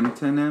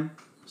M10M,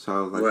 so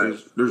I was like,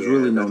 there's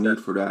really no need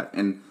for that.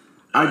 And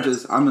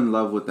I'm in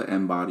love with the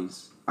M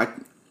bodies. I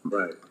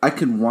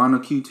could want a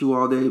Q2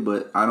 all day,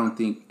 but I don't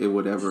think it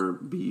would ever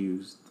be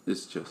used.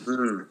 It's just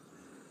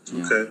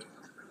okay.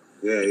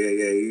 Yeah.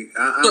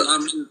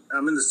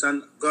 I'm in the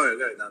sun. Go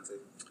ahead, Dante.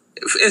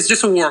 It's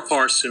just a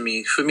workhorse to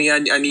me. For me, I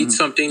need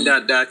something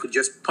that I could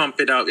just pump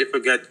it out if I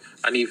get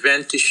an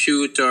event to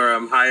shoot or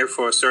I'm hired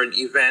for a certain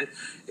event.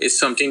 It's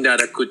something that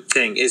I could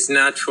think. It's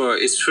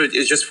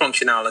just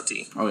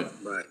functionality. Oh yeah.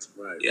 Right.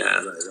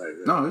 Yeah. Right.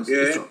 No, it's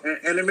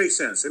and it makes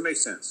sense. It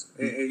makes sense.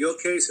 In your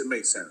case, it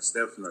makes sense.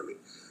 Definitely.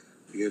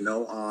 You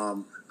know,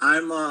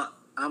 I'm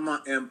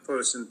a M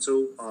person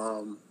too.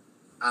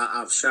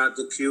 I've shot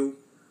the Q.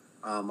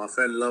 I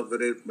fell in love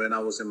with it when I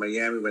was in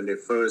Miami when they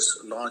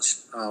first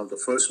launched the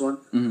first one.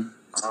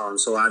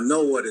 So I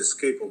know what it's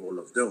capable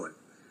of doing.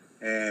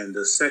 And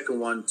the second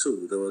one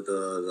too, the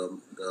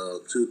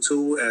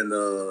Q2 and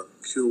the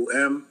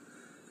QM,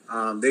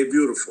 they're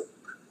beautiful.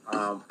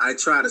 I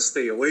try to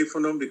stay away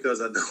from them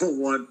because I don't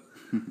want,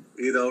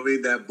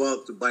 that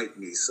bug to bite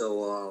me.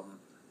 So,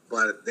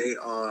 but they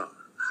are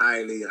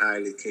highly,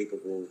 highly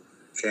capable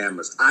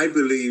cameras. I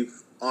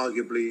believe,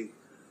 arguably,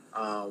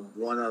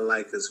 one of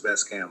Leica's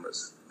best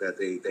cameras that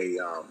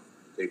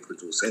they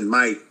produce, in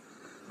my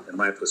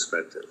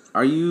perspective.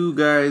 Are you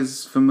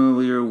guys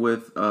familiar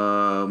with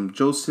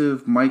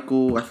Joseph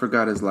Michael? I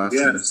forgot his last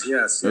name.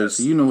 Yes. So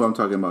you know who I'm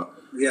talking about.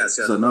 Yes.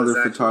 It's another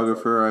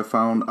photographer I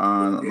found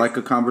on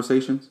Leica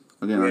Conversations.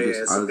 Again, I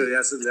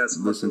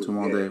listen to him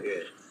all day.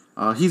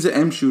 Yeah. He's an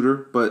M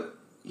shooter, but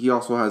he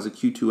also has a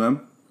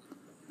Q2M.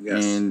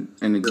 Yes.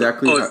 And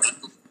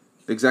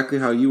exactly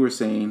how you were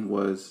saying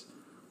was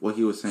what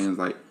he was saying is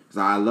like,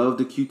 I love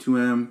the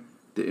Q2M.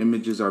 The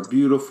images are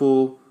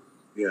beautiful.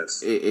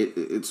 Yes.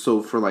 It's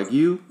so for like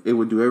you, it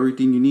would do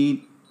everything you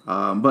need.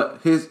 But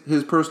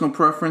his personal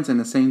preference and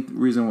the same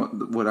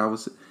reason what I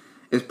was,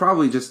 it's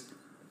probably just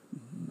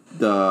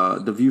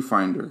the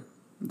viewfinder,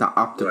 the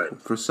optical.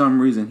 Right. For some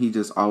reason, he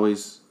just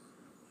always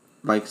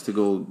likes to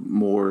go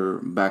more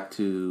back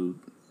to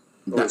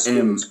the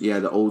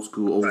the old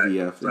school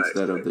OVF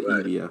instead of the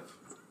EVF.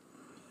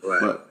 Right.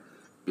 But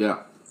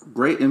yeah,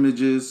 great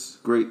images,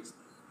 great,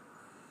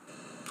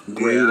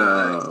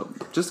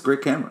 just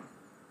great camera.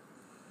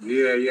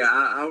 Yeah.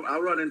 I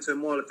run into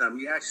him all the time.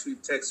 He actually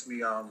texts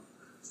me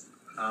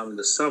in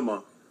the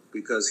summer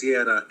because he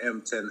had a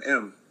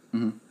M10M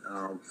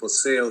for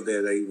sale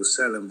there that he was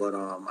selling, but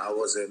I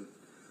wasn't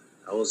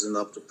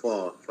up to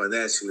par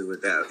financially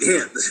with that.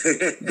 Yeah,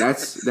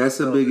 that's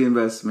a big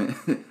investment.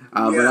 But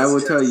I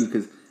will tell you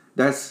because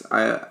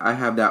I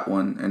have that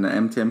one and the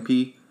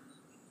M10P.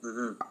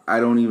 I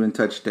don't even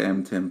touch the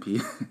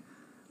M10P.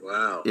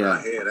 Wow. Yeah,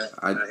 I hear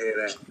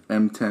that.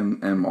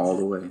 M10M all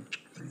the way.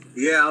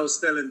 Yeah, I was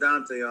telling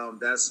Dante,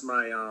 that's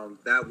my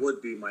that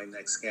would be my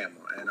next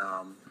camera, and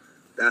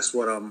that's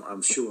what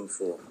I'm shooting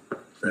for,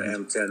 the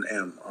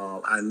M10M.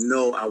 I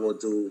know I will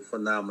do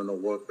phenomenal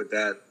work with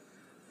that,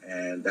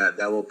 and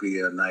that will be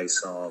a nice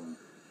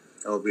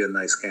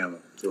camera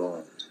to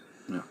own.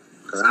 Yeah,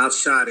 because I've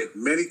shot it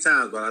many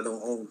times, but I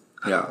don't own.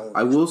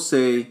 I will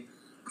say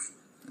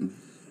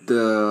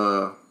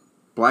the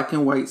black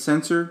and white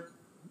sensor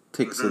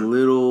takes a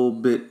little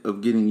bit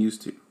of getting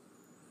used to.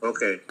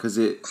 Okay. Because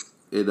it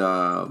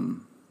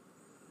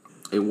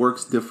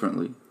works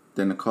differently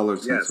than the color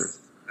sensor. Yes,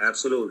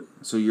 absolutely.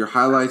 So your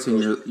highlights and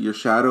your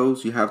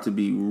shadows, you have to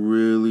be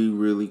really,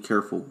 really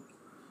careful.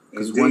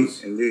 Because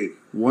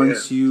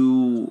once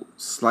you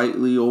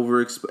slightly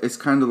overexpose, it's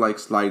kind of like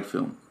slide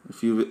film.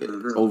 If you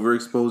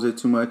overexpose it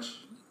too much,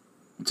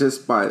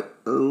 just by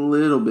a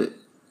little bit,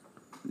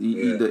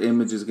 the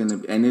image is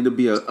gonna, and it'll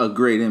be a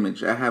great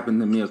image. That happened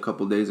to me a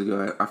couple days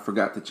ago. I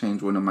forgot to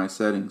change one of my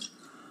settings.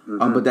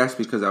 But that's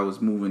because I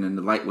was moving and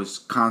the light was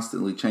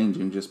constantly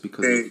changing just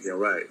because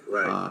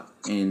right.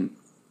 And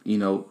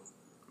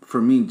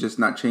for me, just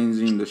not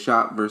changing the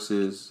shot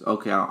versus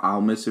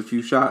I'll miss a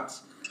few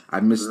shots.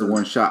 I missed the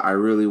one shot I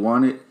really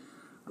wanted.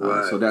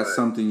 So that's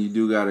something you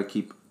do gotta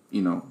keep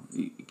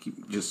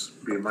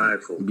just be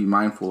mindful. Be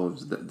mindful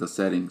of the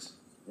settings.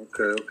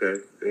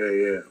 Okay.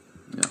 Yeah.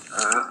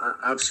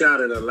 I've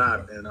shot it a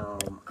lot, and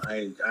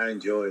I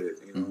enjoyed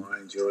it. I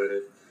enjoyed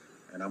it,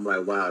 and I'm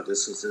like, wow,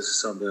 this is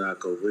something I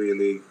could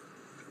really,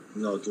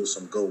 do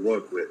some good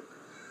work with.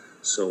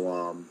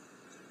 So,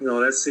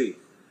 let's see.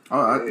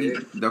 Oh,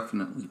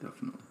 definitely.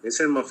 It's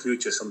in my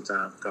future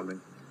sometime coming.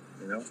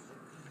 You know.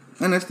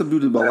 And that's the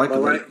beauty about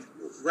Leica.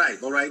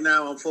 But right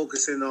now I'm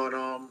focusing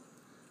on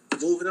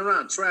moving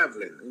around,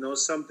 traveling. You know,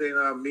 something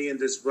me and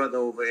this brother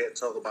over here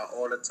talk about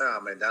all the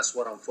time, and that's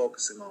what I'm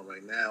focusing on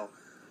right now.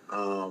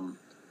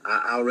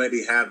 I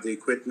already have the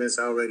equipment.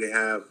 I already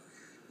have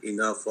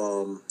enough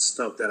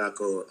stuff that I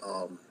could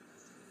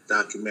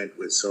document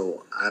with,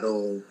 so I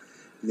don't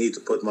need to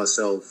put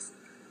myself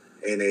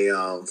in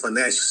a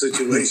financial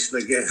situation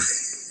again.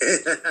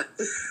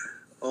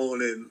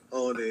 owning,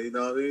 you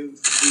know what I mean?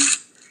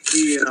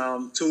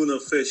 Eating tuna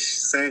fish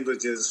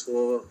sandwiches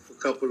for a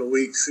couple of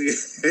weeks,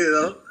 you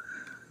know?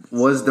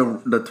 Was the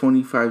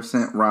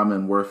 25-cent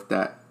ramen worth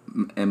that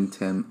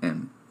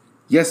M10M?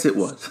 Yes, it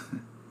was.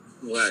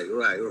 Right.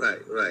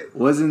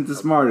 Wasn't the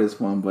smartest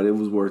one, but it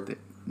was worth it.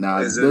 Now,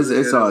 it's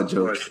all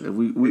jokes.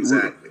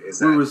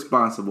 We're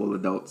responsible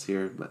adults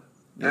here, but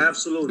yeah,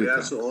 absolutely,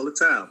 all the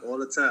time.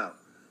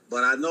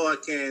 But I know I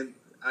can't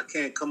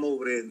come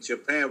over there in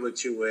Japan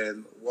with you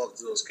and walk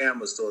to those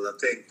camera stores. I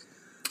think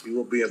you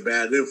will be a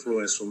bad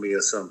influence for me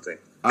or something.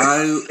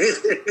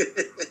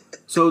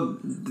 So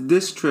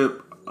this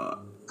trip,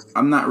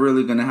 I'm not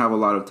really gonna have a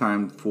lot of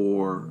time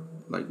for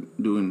like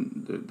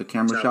doing the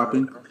camera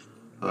shopping,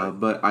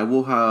 but I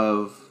will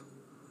have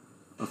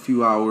a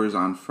few hours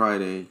on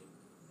Friday,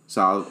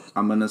 so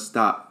I'm gonna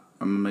stop.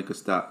 I'm gonna make a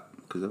stop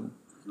because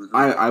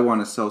I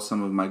want to sell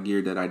some of my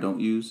gear that I don't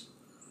use.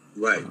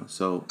 Right.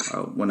 So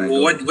when I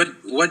go,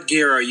 what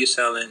gear are you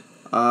selling?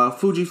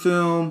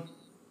 Fujifilm,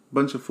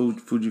 bunch of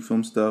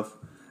Fujifilm stuff.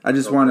 I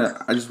just want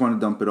to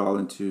dump it all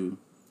into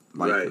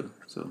Leica. Right.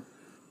 So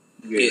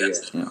yeah.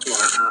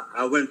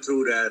 I went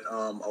through that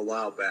a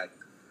while back.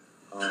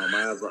 I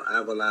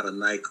have a lot of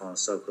Nikon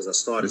stuff because I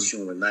started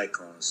shooting with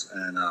Nikons,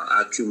 and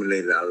I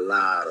accumulated a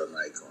lot of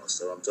Nikon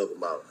stuff. I'm talking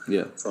about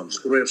from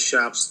thrift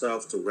shop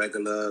stuff to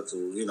regular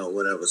to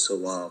whatever. So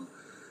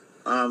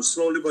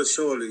slowly but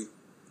surely,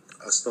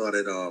 I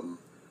started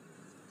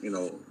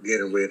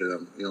getting rid of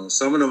them.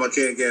 Some of them I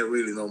can't get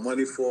really no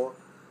money for.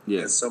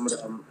 Yeah. And some of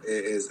them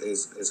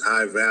is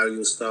high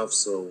value stuff.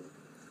 So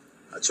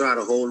I try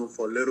to hold them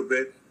for a little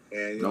bit,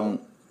 and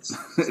don't.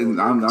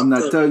 I'm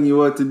not telling you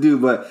what to do,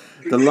 but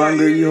the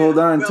longer you hold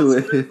on to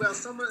it. Well,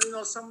 some of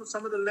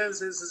the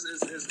lenses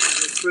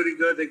is pretty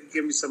good. They can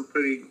give me some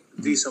pretty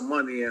decent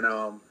money, and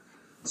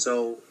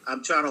so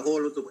I'm trying to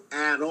hold it to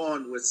add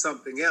on with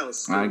something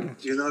else. I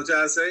got you. You know what I'm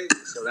trying to say?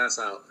 So that's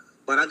how.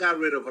 But I got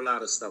rid of a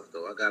lot of stuff,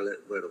 though. I got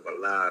rid of a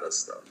lot of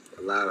stuff,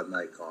 a lot of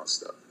Nikon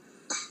stuff.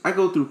 I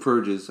go through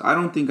purges. I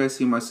don't think I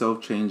see myself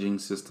changing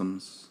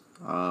systems,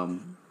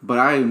 but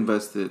I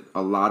invested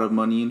a lot of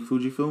money in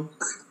Fujifilm.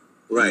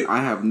 Right.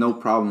 I have no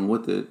problem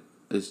with it.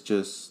 It's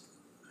just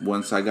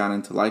once I got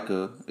into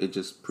Leica, it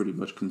just pretty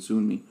much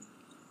consumed me.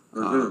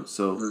 Now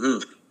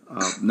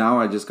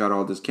I just got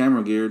all this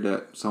camera gear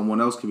that someone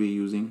else could be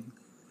using.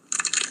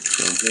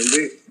 So,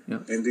 Indeed.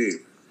 Yeah.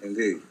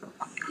 Indeed.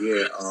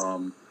 Yeah.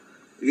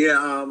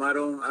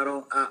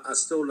 I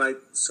still like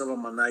some of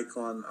my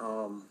Nikon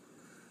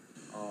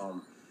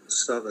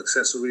stuff,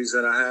 accessories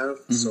that I have.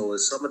 Mm-hmm. So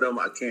some of them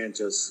I can't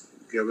just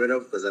get rid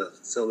of because I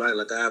still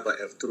like I have an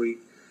F3.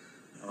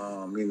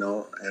 And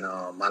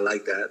I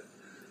like that.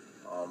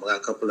 I got a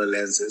couple of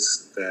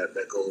lenses that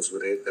goes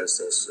with it. That's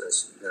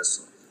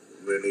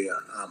really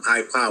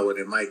high powered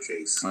in my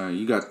case.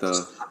 You got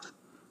the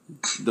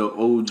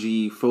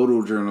OG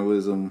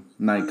photojournalism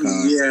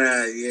Nikon.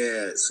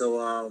 Yeah. So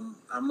I'm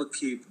gonna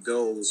keep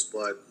those,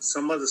 but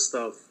some other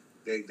stuff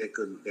they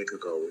could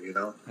go.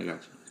 I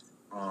got you.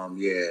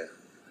 Yeah.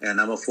 And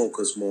I'm gonna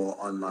focus more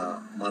on my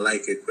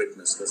Leica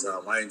equipment because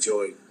I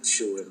enjoy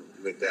shooting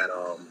with that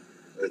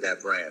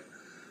brand.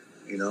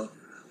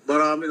 But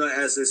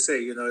as they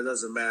say, it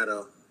doesn't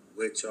matter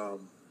which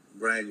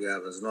brand you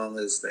have, as long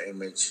as the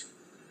image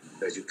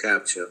that you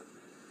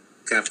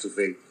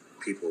captivate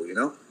people.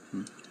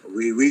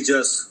 We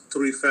just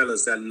three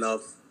fellas that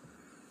love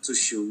to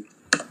shoot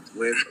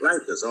with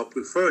Leicas or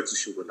prefer to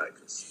shoot with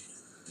Leicas.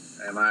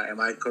 Am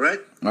I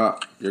correct?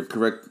 You're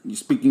correct. You're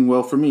speaking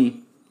well for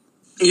me.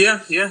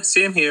 Yeah,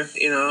 same here.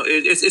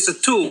 It's a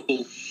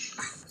tool,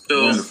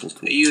 so wonderful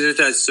tool. Use it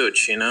as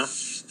such.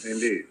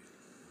 Indeed.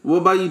 What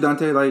about you,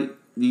 Dante? Like,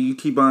 do you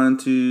keep on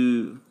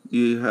to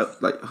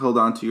hold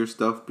on to your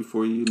stuff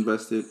before you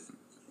invest it?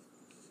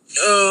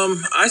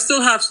 I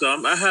still have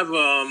some. I have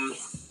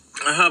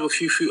a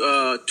few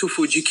two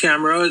Fuji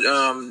cameras,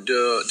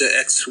 the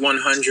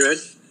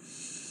X100,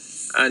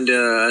 and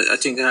I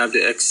think I have the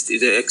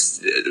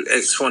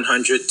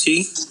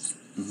X100T.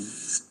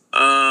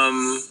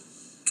 Mm-hmm.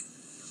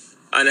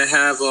 And I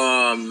have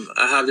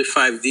the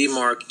 5D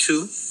Mark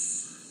II.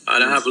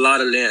 And I have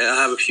I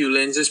have a few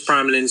lenses,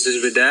 prime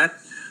lenses with that.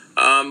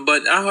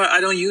 But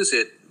I don't use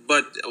it.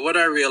 But what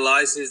I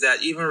realized is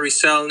that even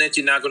reselling it,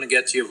 you're not going to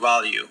get your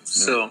value.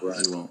 So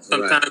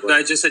sometimes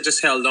I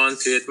just held on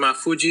to it. My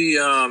Fuji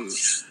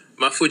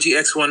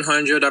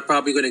X100, I'm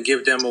probably going to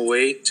give them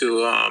away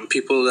to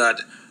people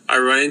that I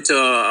run into.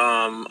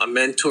 A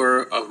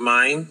mentor of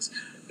mine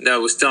that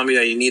was telling me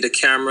that you need a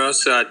camera.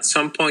 So at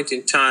some point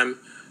in time,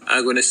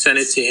 I'm going to send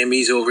it to him.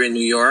 He's over in New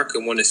York.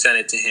 I'm going to send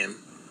it to him.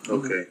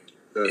 Okay.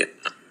 Good. Yeah.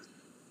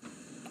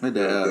 I had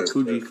the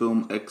Good, good.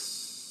 Fujifilm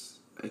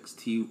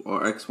XT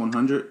or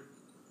X100.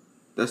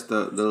 That's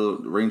the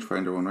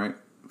rangefinder one, right?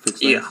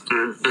 Fixed Yeah. lens.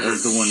 Mm-hmm.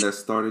 That's the one that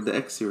started the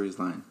X series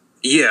line.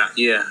 Yeah.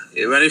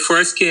 When it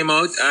first came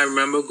out, I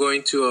remember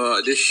going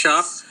to this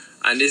shop,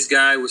 and this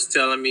guy was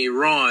telling me,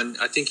 Ron,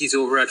 I think he's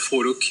over at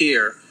Photo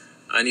Care,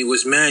 and he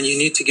was, man, you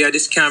need to get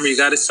this camera. You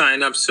got to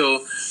sign up.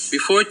 So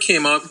before it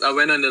came out, I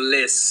went on the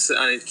list,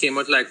 and it came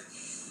out like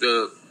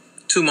the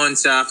 2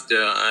 months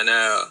after, and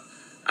I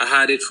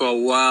had it for a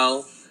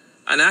while.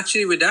 And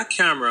actually, with that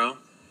camera,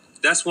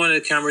 that's one of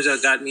the cameras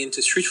that got me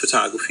into street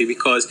photography,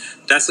 because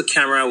that's the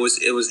camera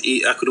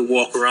I could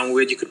walk around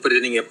with. You could put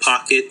it in your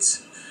pocket.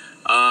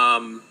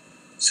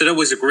 So that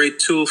was a great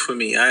tool for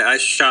me. I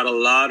shot a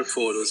lot of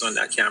photos on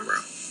that camera.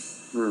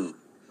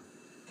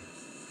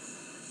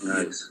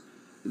 Nice.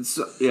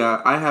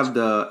 Yeah, I have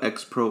the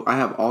X Pro. I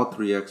have all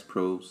 3 X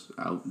Pros.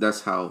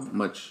 That's how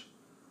much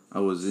I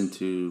was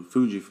into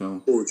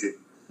Fujifilm. Fuji.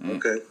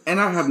 Okay.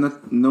 And I have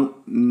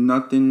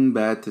nothing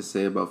bad to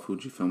say about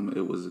Fujifilm.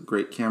 It was a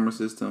great camera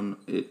system.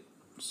 It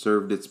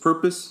served its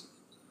purpose.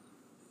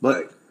 But,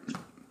 Right.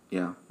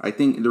 yeah, I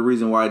think the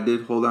reason why I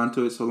did hold on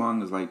to it so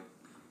long is like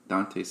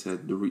Dante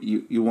said,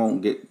 you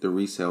won't get the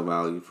resale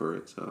value for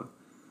it. So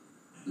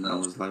I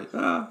was like,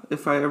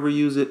 if I ever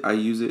use it, I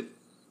use it.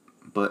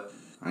 But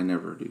I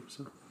never do.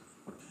 So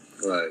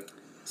Right.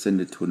 send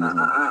it to a new one.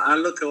 I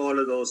look at all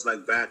of those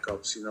like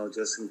backups,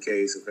 just in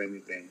case, if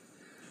anything,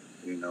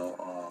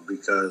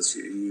 because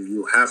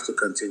you have to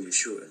continue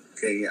shooting.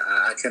 Okay,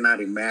 I cannot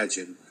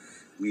imagine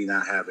me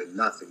not having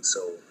nothing.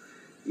 So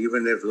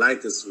even if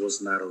Lycus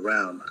was not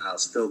around, I'll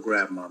still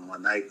grab my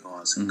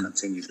Nikons and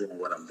continue doing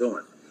what I'm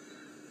doing.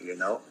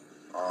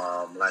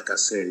 Like I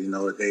said,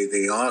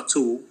 they are a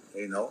tool,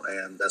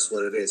 and that's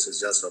what it is. It's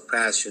just a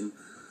passion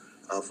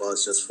of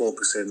us just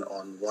focusing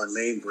on one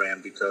name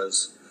brand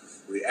because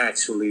we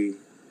actually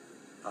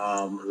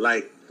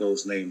like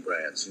those name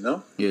brands,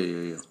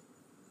 Yeah.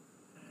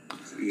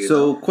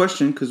 So,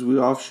 question, because we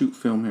all shoot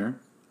film here.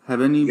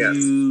 Have any of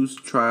you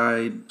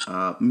tried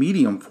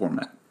medium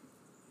format?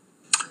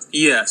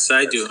 Yes,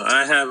 I do.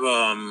 I have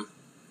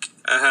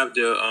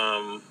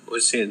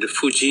the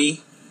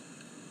Fuji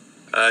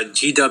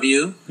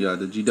GW. Yeah,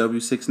 the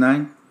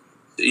GW69.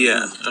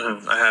 Yeah,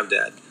 I have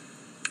that.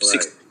 Right.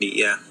 60,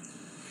 yeah.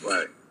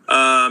 Right.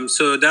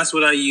 So that's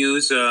what I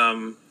use.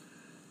 I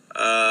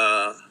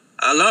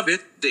love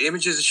it. The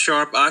images are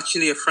sharp.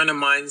 Actually, a friend of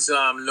mine's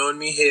loaned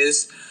me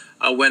his.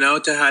 I went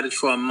out. I had it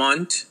for a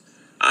month,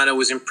 and I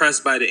was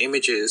impressed by the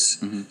images.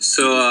 Mm-hmm.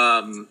 So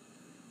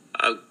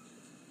I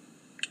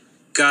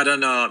got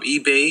on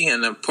eBay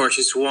and I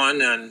purchased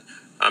one, and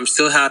I'm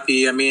still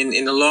happy. I mean,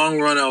 in the long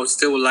run, I would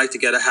still like to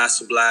get a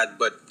Hasselblad,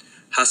 but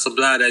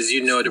Hasselblad, as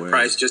you know, the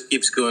price just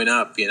keeps going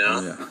up.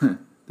 Oh, yeah.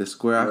 The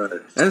square.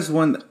 Right. That's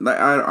one. Like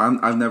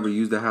I've never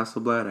used a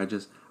Hasselblad.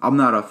 I'm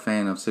not a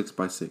fan of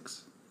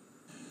 6x6.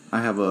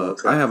 I have a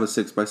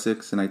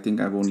 6x6, and I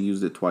think I've only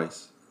used it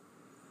twice.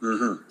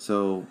 Mm-hmm.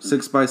 So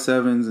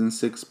 6x7s and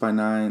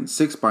 6x9s.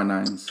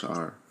 6x9s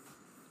are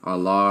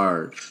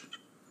large.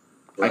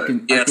 Right. I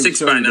can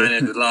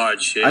 6x9 is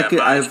large. Yeah,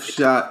 I've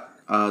shot.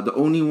 The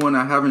only one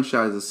I haven't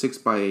shot is a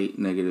 6x8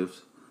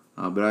 negatives,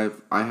 but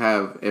I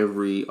have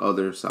every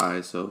other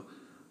size. So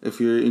if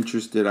you're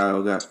interested,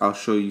 I'll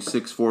show you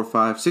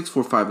 645.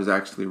 645 is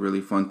actually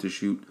really fun to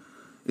shoot.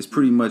 It's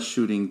pretty much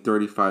shooting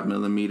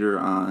 35mm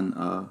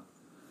on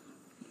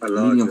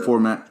medium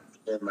format.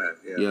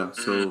 Yeah.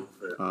 So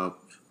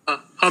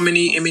how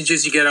many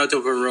images you get out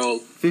of a roll?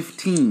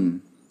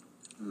 15,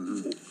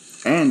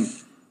 and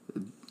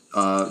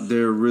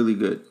they're really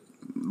good,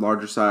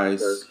 larger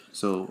size.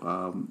 So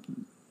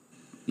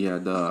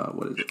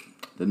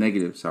the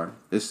negatives. Sorry,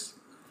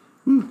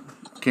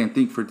 can't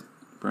think for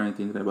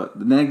anything today, but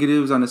the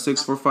negatives on the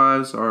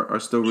 645s are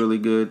still really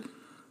good.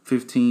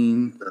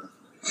 15,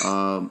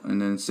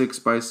 and then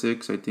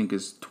 6x6 I think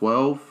is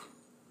 12,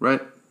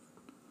 right?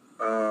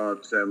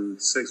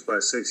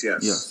 6x6,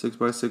 yes. Yeah,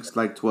 6x6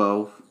 like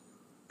 12.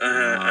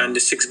 And the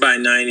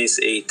 6x9 is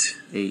 8.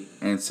 8,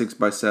 and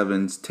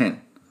 6x7's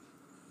 10.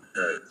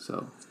 Right.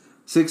 So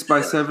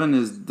 6x7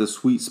 is the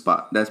sweet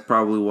spot. That's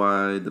probably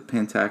why the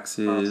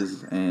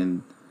Pentaxes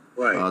and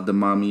the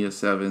Mamiya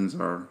 7s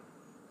are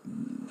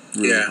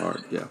really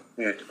hard. Yeah.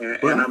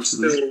 And I'm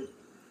still.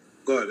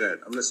 Go ahead.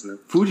 I'm listening.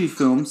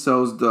 Fujifilm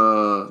sells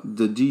the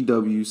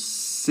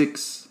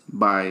GW6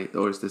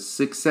 or it's the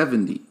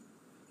 670.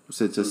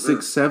 So it's a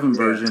 6.7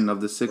 version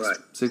of the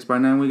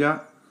 6x9 we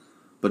got.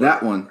 But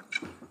that one,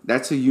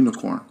 that's a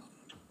unicorn.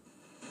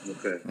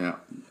 Okay. Yeah.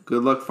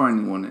 Good luck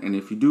finding one, and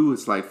if you do,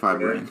 it's like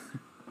 $5,000.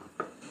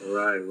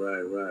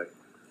 Right.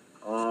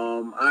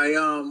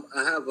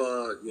 I have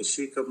a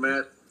Yashica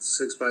Mat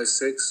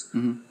 6x6.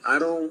 Mm-hmm. I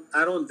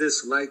don't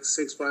dislike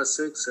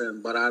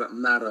 6x6, but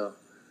I'm not a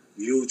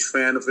huge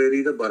fan of it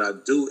either. But I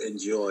do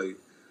enjoy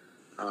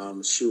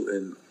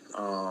shooting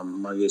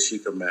my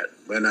Yashica Mat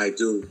when I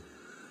do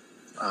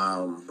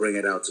bring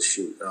it out to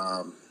shoot.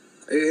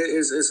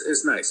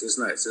 It's nice. It's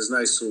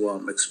nice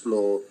to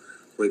explore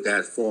with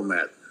that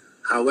format.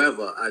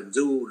 However, I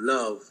do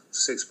love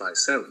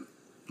 6x7.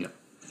 Yeah.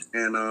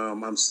 And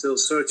I'm still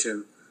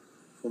searching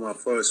for my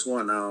first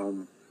one.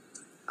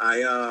 I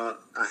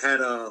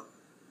had a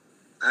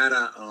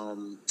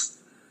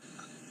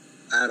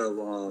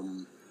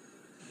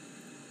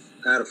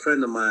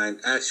friend of mine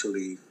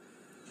actually,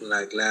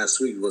 like last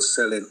week, was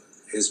selling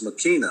his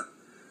Makina.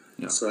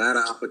 Yeah. So I had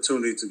an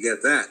opportunity to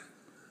get that.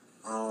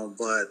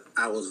 But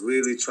I was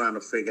really trying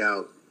to figure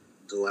out,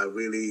 do I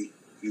really,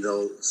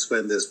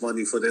 spend this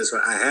money for this?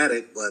 I had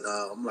it, but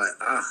I'm like,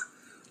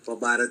 But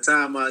by the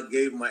time I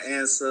gave my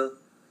answer,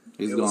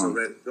 It's it gone. was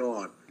already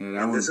gone.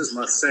 Yeah, and this is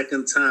my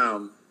second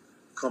time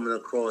coming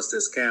across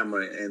this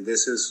camera, and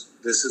this is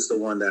the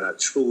one that I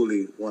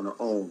truly want to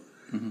own.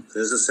 Mm-hmm. This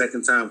is the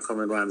second time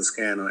coming around this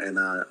camera, and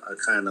I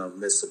kind of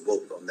missed the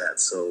boat on that.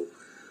 So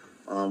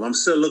I'm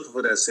still looking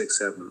for that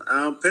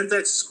 6.7.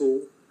 Pentax is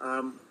cool,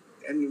 and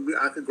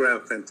I could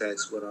grab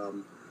Pentax, but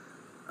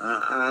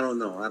I don't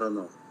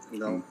know.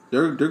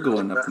 They're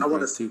going up in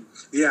price too.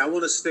 Yeah, I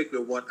want to stick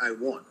with what I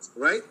want,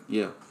 right?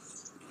 Yeah.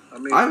 I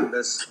mean, I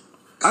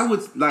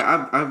would like.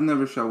 I've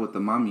never shot with the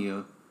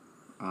Mamiya,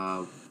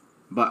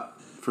 but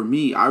for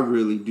me, I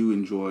really do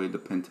enjoy the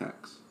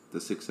Pentax, the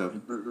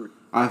 6.7. Mm-hmm.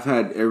 I've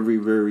had every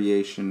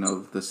variation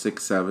of the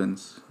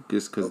 6.7s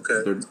just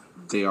because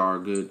they are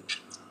good.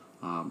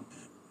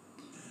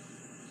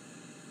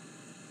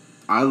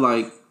 I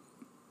like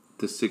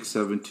the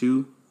 6.7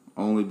 too,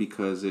 only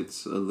because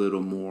it's a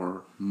little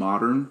more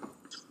modern.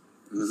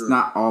 Mm-hmm. It's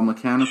not all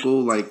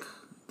mechanical like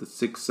the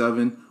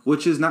 6.7,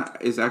 which is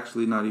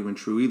actually not even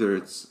true either.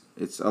 It's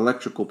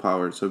electrical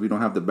powered, so if you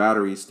don't have the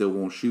battery, it still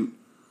won't shoot.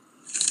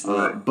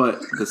 But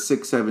the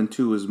 6.7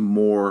 II is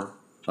more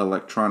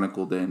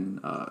electronical than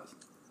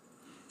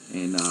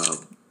and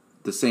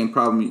the same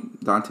problem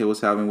Dante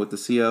was having with the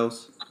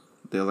CLs,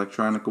 the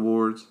electronic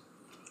boards,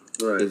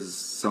 is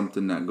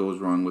something that goes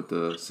wrong with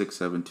the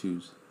 6.7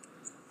 IIs.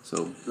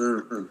 So,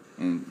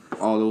 and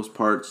all those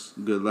parts,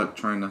 good luck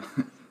trying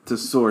to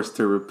source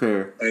to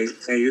repair.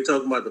 And you're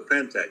talking about the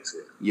Pentax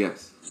here?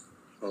 Yes.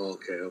 Oh,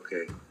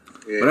 okay.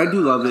 Yeah. But I do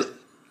love it.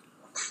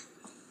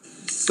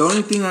 The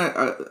only thing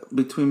I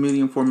between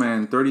medium format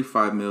and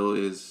 35 mil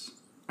is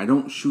I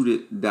don't shoot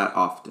it that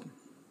often.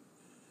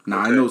 Now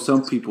I know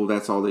some people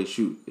that's all they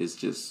shoot is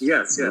just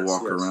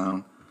walk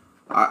around.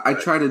 I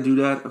try to do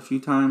that a few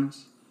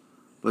times,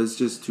 but it's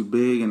just too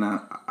big, and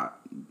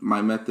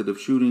my method of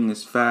shooting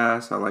is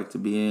fast. I like to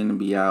be in and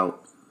be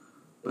out.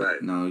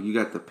 But no, you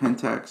got the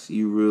Pentax.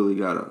 You really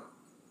gotta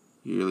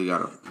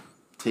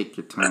take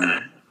your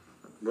time.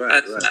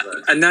 Right.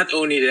 And not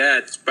only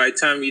that, by the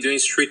time you're doing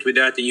street with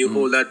that, and you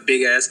hold that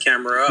big ass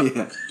camera up,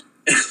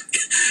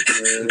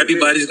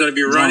 everybody's gonna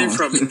be running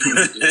from it.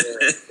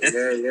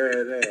 Yeah.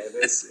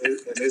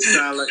 It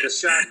sounds like a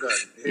shotgun.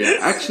 Yeah,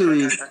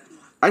 actually,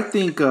 I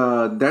think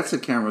that's a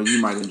camera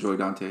you might enjoy,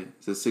 Dante.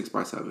 It's a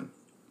 6x7.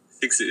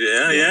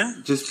 Yeah.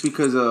 Just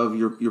because of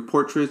your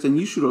portraits, and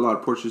you shoot a lot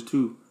of portraits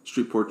too,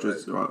 street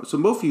portraits. Right. So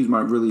both of you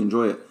might really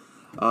enjoy it.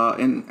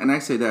 And I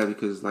say that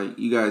because like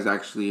you guys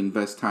actually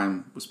invest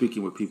time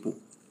speaking with people,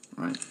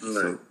 right?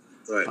 So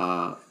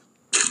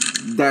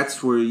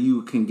that's where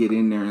you can get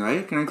in there and like,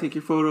 hey, can I take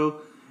your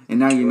photo? And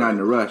now you're not in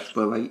a rush,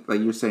 but like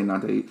you're saying,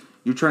 Dante,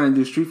 you're trying to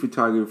do street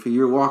photography.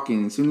 You're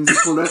walking, as soon as you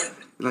pull that,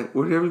 like,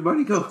 where did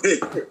everybody go?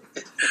 The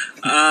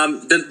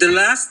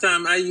last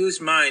time I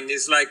used mine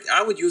is like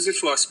I would use it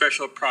for a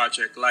special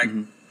project. Like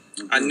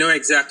I know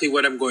exactly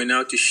what I'm going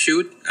out to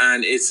shoot,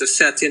 and it's a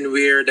setting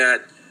where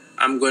that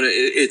I'm gonna.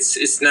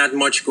 It's not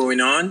much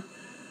going on.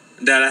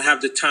 That I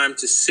have the time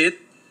to sit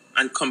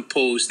and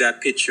compose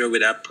that picture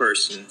with that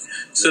person.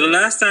 So the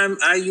last time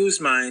I used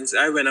mine,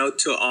 I went out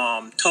to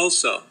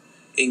Tulsa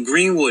in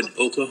Greenwood,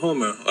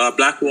 Oklahoma,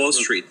 Black Wall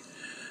Street,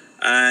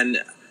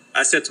 and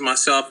I said to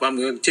myself, I'm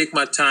going to take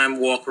my time,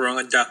 walk around,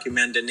 and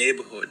document the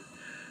neighborhood.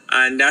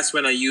 And that's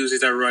when I use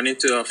it. I run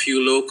into a few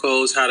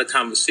locals, had a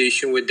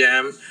conversation with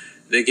them.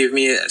 They give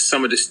me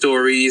some of the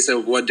stories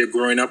of what they're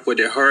growing up, what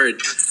they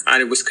heard.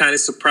 And it was kind of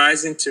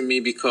surprising to me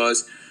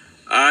because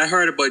I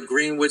heard about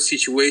Greenwood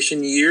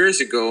situation years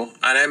ago,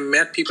 and I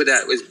met people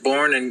that was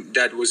born and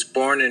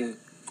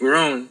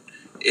grown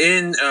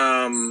in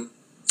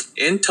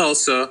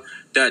Tulsa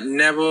that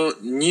never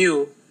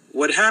knew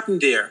what happened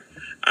there.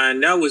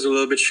 And that was a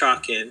little bit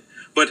shocking.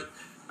 But,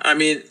 I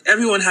mean,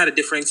 everyone had a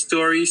different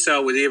story, so I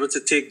was able to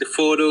take the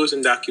photos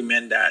and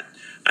document that.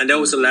 And that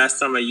was the last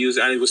time I used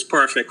it, and it was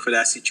perfect for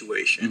that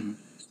situation.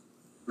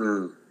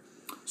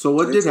 So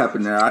what did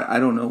happen there? I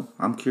don't know.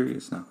 I'm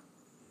curious now.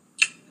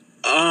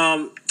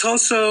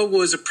 Tulsa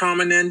was a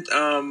prominent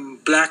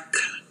black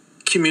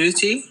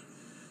community,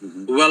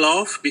 well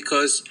off,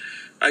 because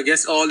I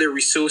guess all their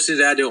resources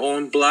had their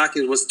own block.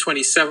 It was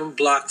 27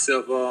 blocks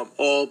of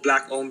all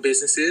black-owned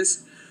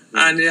businesses.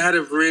 And they had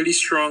a really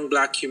strong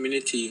black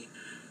community.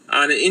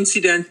 And an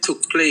incident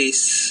took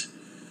place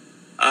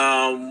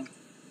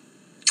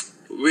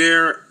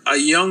where a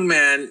young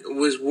man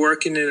was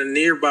working in a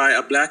nearby,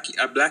 a black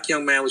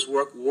young man was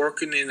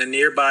working in a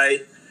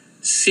nearby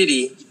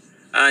city,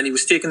 and he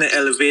was taking the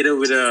elevator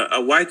with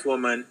a white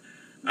woman,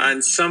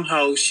 and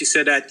somehow she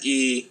said that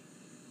he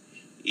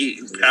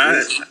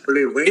raped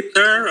raped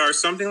her or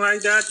something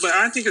like that. But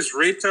I don't think it's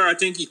raped her. I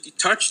think he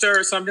touched her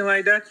or something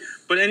like that.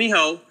 But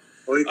anyhow,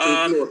 or he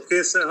threw a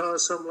kiss at her or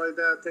something like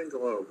that, I think,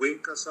 or a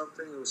wink or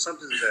something. It was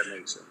something of that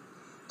nature.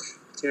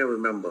 Can't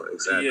remember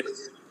exactly. Yeah.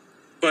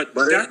 But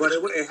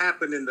it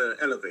happened in the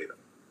elevator.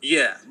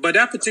 Yeah, but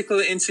that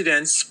particular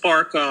incident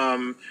sparked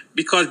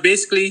because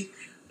basically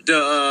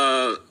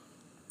the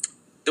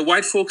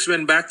white folks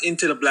went back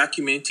into the black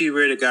community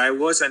where the guy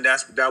was, and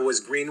that was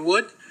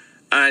Greenwood,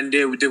 and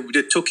they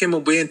took him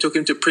away and took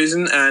him to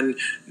prison, and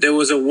there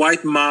was a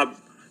white mob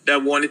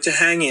that wanted to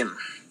hang him,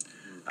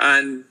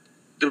 and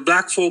the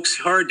black folks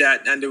heard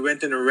that and they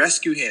went in to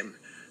rescue him,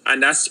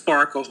 and that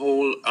sparked a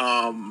whole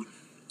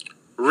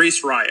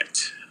race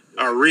riot,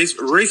 or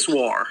race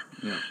war.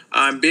 Yeah.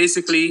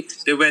 Basically,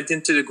 they went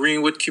into the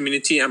Greenwood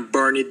community and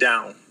burned it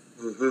down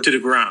to the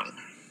ground.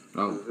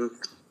 Oh.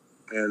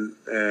 And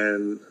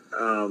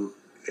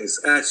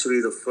it's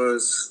actually the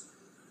first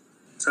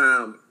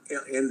time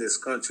in this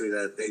country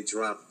that they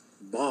dropped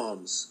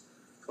bombs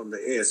from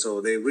the air. So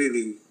they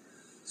really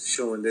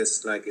showing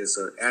this like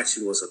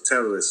actually was a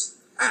terrorist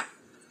act.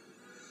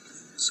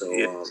 So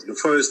the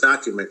first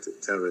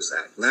documented terrorist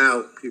act.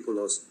 Now people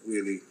are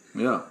really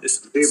able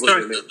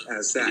to make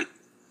as that.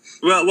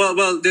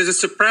 Well. There's a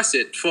suppress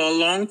it for a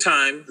long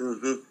time.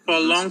 For a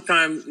long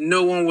time,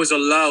 no one was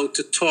allowed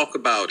to talk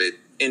about it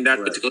in that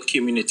particular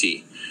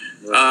community.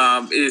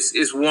 Right.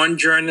 Is one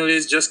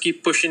journalist just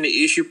keep pushing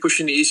the issue,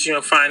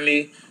 and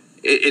finally,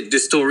 the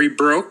story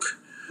broke.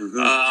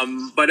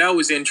 But that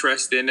was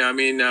interesting. I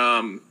mean,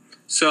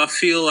 so I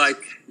feel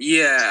like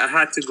I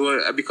had to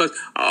go because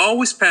I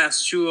always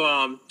passed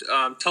through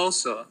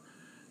Tulsa,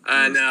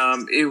 and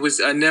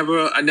I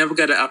never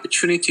got an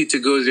opportunity to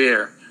go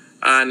there.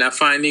 And I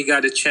finally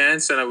got a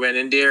chance, and I went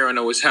in there, and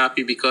I was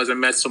happy because I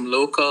met some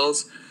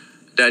locals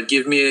that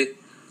give me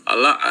a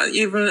lot.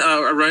 Even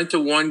I ran into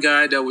one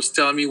guy that was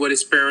telling me what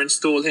his parents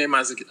told him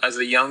as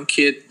a young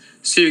kid.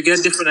 So you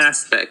get different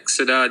aspects.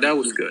 So that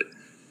was good.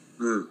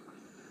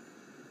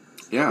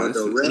 Yeah, but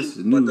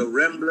the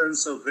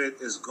remnants of it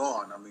is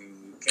gone. I mean,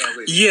 you can't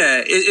really.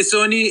 Yeah, it's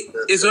only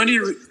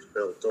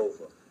built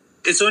over.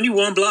 It's only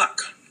one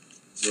block.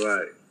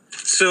 Right.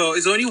 So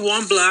it's only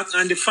one block,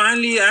 and they're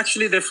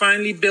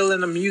finally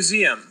building a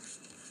museum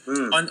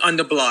on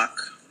the block.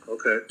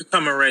 Okay. To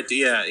commemorate,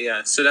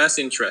 yeah. So that's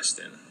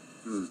interesting.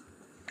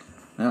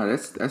 Yeah,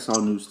 that's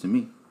all news to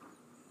me.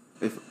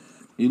 If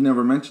you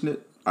never mentioned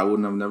it, I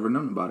wouldn't have never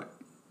known about it.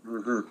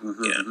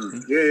 Yeah.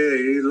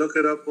 You look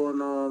it up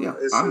on.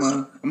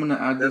 I'm gonna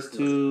add this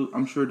to.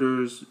 I'm sure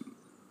there's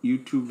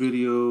YouTube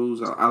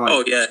videos. I like.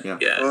 Oh yeah.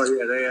 Oh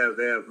yeah,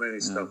 they have many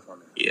stuff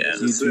on it. Yeah,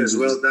 it's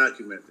well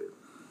documented.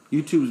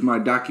 YouTube's my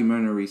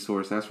documentary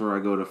source. That's where I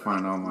go to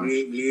find all my.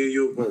 Me and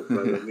you both,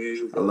 brother. Me and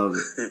you both. I love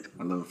it.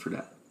 I love it for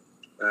that.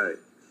 All right.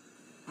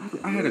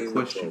 I had a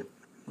question.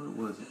 What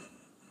was it?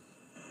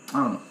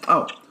 I don't know.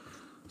 Oh,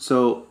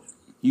 so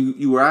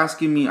you were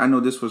asking me. I know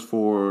this was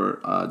for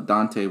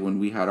Dante when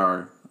we had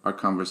our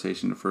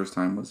conversation the first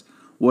time. Was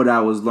what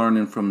I was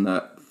learning from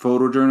the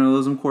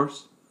photojournalism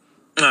course.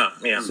 Oh,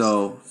 yeah.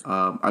 So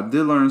I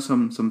did learn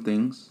some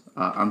things.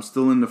 I'm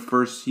still in the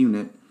first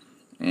unit.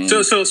 And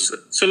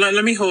so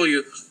let me hold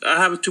you. I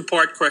have a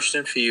 2-part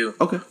question for you.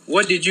 Okay.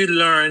 What did you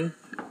learn,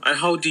 and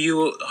how do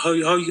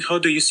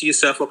you see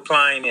yourself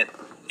applying it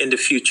in the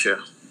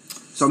future?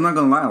 So I'm not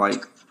gonna lie,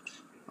 like,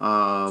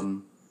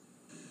 I'm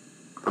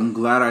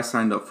glad I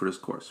signed up for this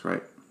course,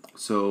 right?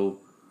 So,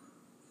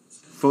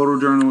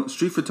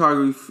 street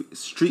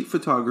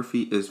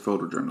photography is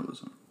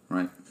photojournalism,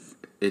 right?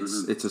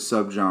 It's a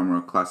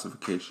subgenre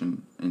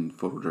classification in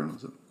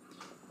photojournalism.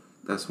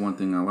 That's one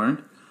thing I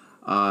learned.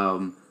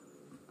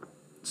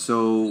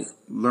 So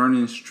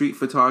learning street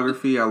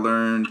photography, I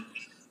learned,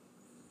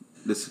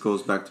 this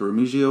goes back to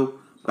Remigio,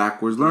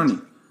 backwards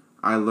learning.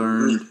 I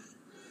learned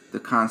the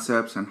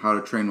concepts and how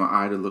to train my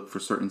eye to look for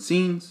certain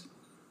scenes.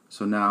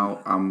 So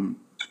now I'm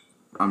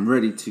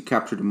ready to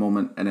capture the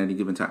moment at any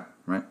given time,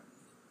 right?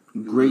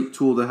 Great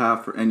tool to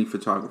have for any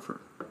photographer.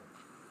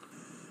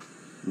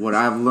 What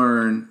I've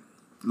learned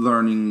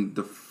learning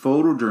the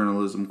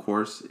photojournalism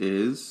course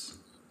is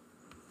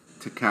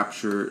to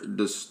capture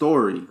the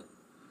story.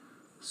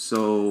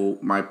 So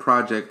my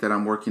project that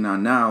I'm working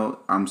on now,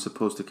 I'm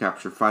supposed to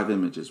capture 5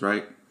 images,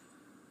 right?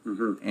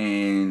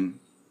 And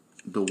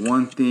the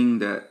one thing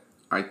that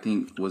I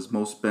think was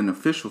most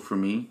beneficial for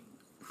me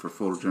for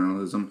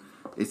photojournalism,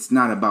 it's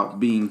not about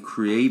being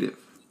creative,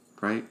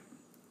 right?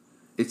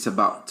 It's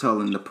about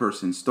telling the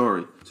person's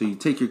story. So you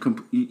take you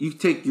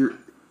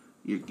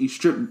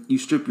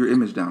strip your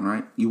image down,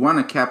 right? You want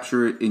to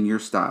capture it in your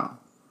style,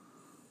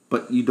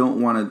 but you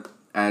don't want to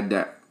add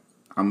that.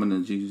 I'm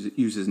going to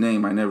use his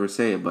name. I never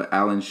say it, but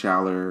Alan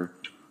Schaller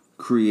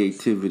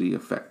creativity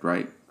effect,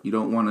 right? You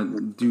don't want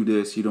to do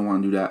this. You don't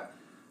want to do that.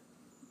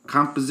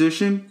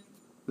 Composition,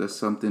 that's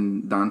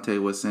something Dante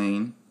was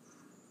saying,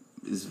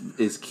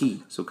 is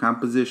key. So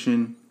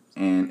composition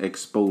and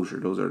exposure.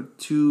 Those are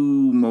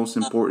 2 most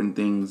important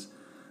things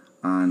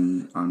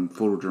on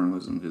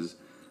photojournalism, because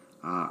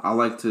I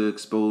like to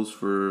expose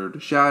for the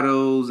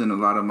shadows, and a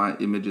lot of my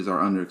images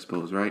are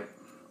underexposed, right?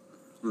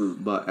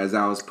 But as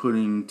I was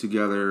putting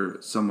together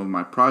some of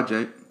my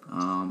project,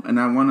 and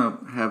I want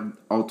to have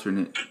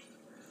alternate,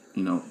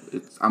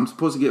 I'm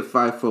supposed to get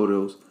 5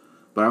 photos,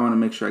 but I want to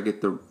make sure I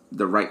get the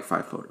right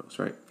 5 photos,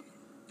 right?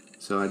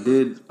 So I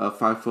did a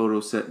 5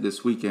 photo set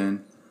this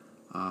weekend,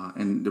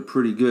 and they're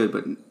pretty good.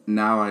 But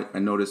now I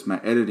noticed my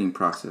editing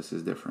process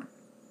is different,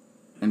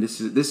 and this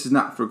is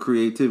not for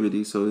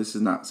creativity. So this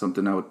is not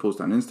something I would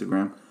post on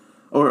Instagram,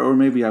 or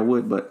maybe I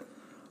would. But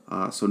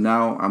so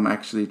now I'm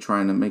actually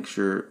trying to make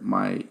sure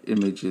my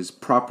image is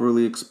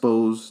properly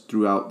exposed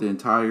throughout the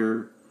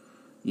entire,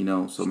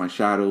 so my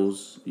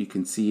shadows, you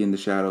can see in the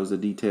shadows the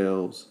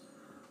details.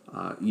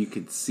 You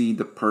could see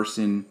the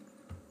person.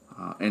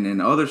 And then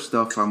other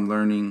stuff I'm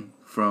learning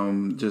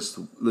from just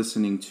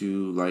listening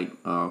to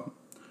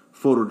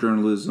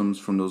photojournalisms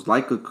from those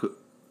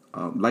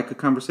Leica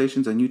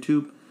conversations on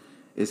YouTube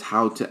is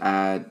how to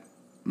add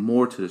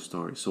more to the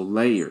story. So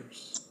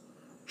layers.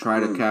 Try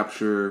to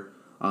capture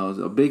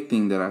a big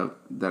thing that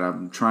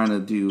I'm trying to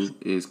do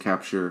is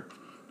capture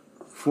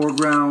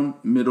foreground,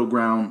 middle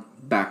ground,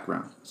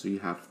 background. So you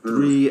have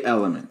 3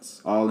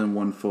 elements all in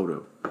one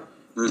photo.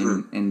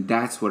 And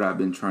that's what I've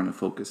been trying to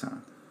focus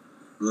on.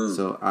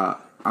 So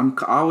I'm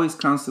always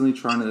constantly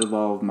trying to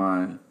evolve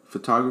my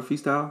photography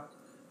style,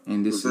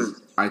 and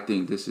I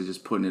think this is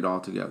just putting it all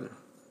together.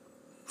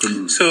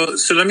 So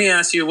let me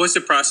ask you, what's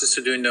the process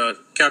of doing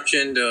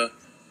capturing the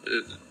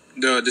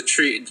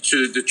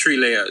tree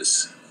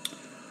layers?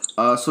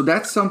 So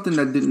that's something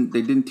that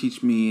they didn't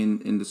teach me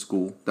in the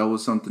school. That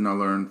was something I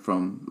learned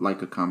from a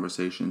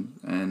conversation,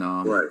 and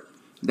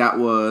that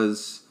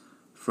was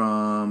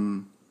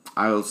from.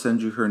 I'll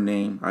send you her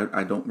name.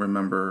 I don't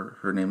remember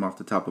her name off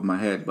the top of my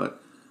head,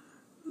 but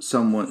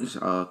someone,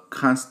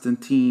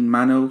 Constantine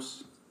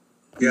Manos.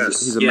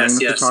 He's a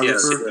magna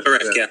photographer.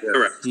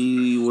 Correct.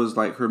 He was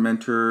like her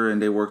mentor, and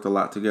they worked a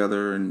lot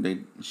together,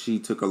 and she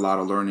took a lot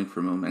of learning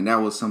from him, and that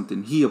was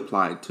something he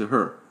applied to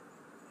her.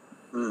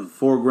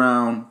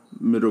 Foreground,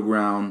 middle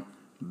ground,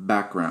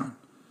 background.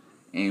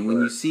 And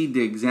when you see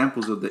the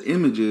examples of the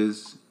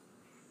images,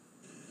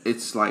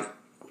 it's like,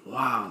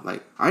 wow,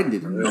 like I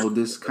didn't know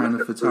this kind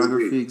of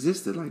photography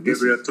existed. Like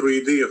this is a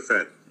 3D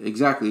effect.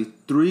 Exactly,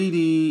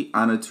 3D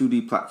on a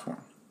 2D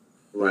platform,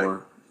 right?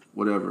 Or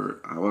whatever,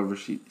 however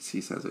she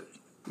says it.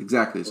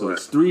 Exactly. So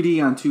it's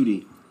 3D on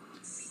 2D,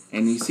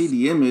 and you see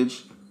the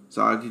image.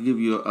 So I could give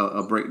you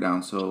a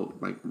breakdown. So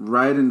like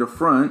right in the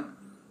front,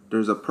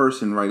 there's a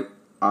person. Right,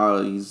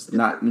 he's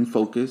not in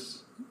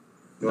focus.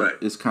 Right.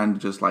 It's kind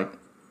of just like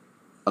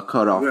a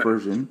cut off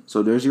version.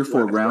 So there's your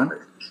foreground.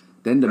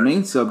 Then the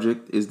main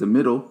subject is the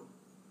middle,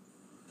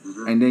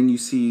 and then you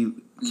see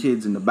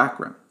kids in the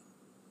background.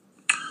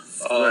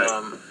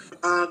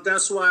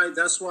 That's why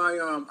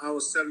I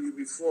was telling you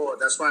before.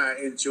 That's why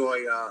I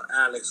enjoy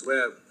Alex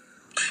Webb.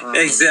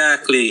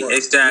 Exactly.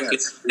 Yes,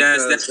 That's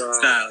that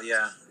style.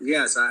 Yeah.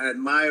 Yes, I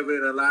admire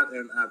it a lot,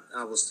 and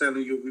I was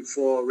telling you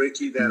before,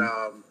 Ricky, that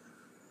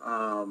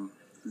I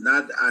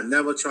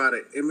never try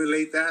to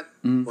emulate that,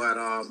 but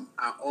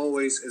I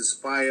always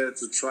inspire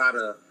to try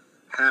to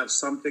have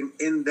something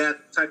in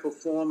that type of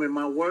form in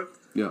my work.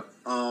 Yeah.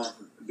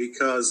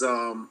 Because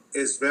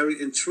it's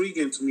very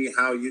intriguing to me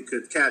how you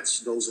could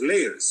catch those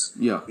layers.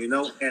 Yeah.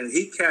 And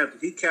he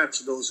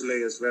captured those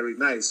layers very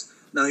nice.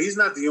 Now he's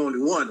not the only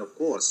one, of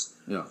course.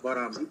 Yeah. But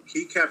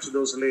he captured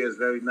those layers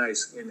very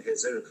nice in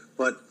his area.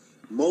 But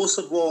most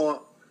of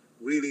all,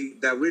 really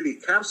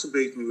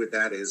captivates me with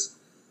that is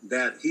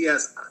that he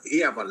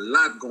have a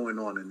lot going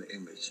on in the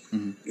image.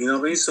 You know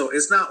what I mean? So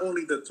it's not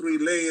only the 3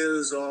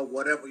 layers or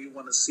whatever you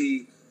want to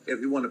see if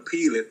you want to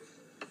peel it.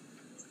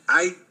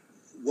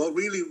 What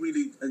really,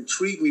 really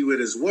intrigued me with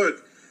his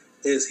work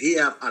is he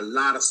have a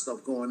lot of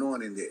stuff going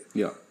on in there.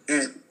 Yeah.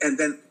 And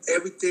then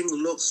everything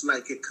looks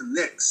like it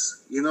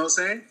connects. You know what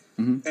I'm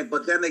saying?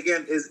 But then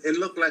again, it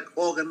looked like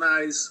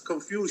organized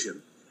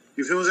confusion.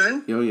 You feel what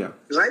I'm saying? Oh yeah.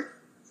 Right?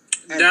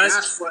 And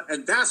that's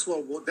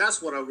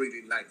what I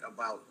really like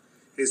about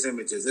his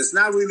images. It's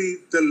not really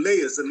the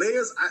layers. The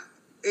layers,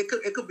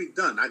 it could be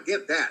done. I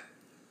get that,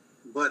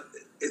 but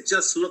it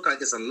just looked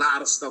like it's a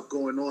lot of stuff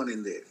going on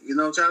in there. You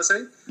know what I'm trying to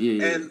say?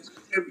 Yeah. And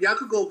if y'all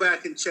could go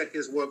back and check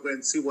his work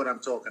and see what I'm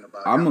talking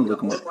about. I'm gonna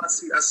look more. I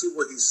see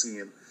what he's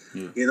seeing.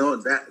 Yeah.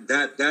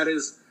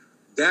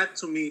 That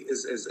to me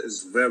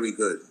is very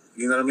good.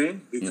 You know what I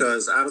mean?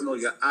 Because I don't know,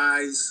 your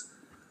eyes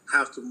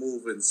have to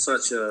move in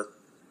such a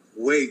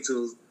way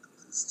to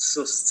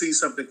see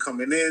something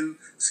coming in,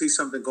 see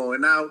something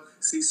going out,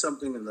 see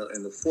something in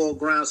the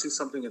foreground, see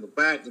something in the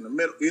back, in the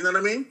middle. You know what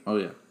I mean? Oh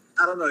yeah.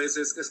 I don't know.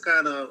 It's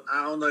kind of,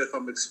 I don't know if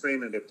I'm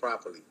explaining it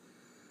properly.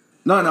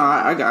 No,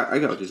 I got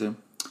what you're saying.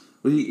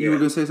 You were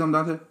gonna say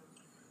something, Dante?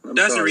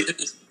 That's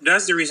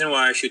the reason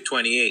why I shoot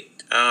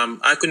 28.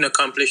 I couldn't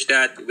accomplish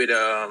that with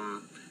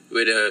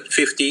a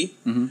 50.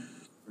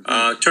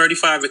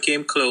 35 I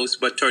came close,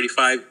 but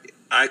 35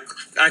 I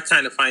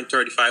kind of find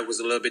 35 was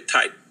a little bit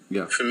tight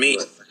for me.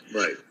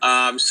 Right.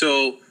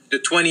 So the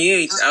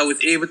 28, I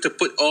was able to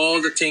put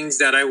all the things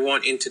that I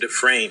want into the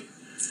frame.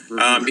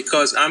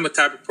 Because I'm a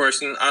type of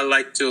person, I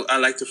like to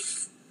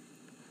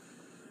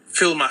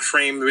fill my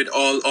frame with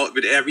all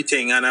with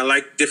everything, and I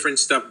like different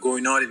stuff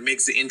going on. It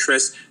makes the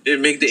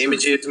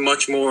images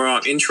much more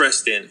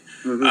interesting.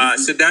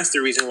 So that's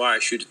the reason why I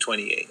shoot a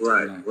 28.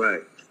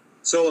 Right.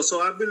 So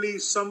I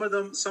believe some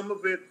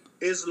of it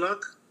is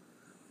luck,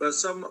 but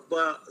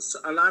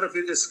a lot of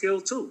it is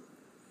skill too.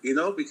 You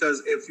know,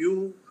 because if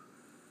you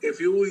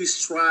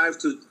strive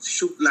to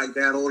shoot like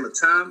that all the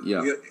time,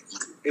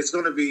 it's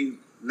going to be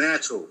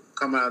natural.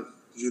 Come out,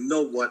 you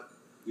know what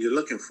you're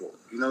looking for.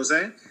 You know what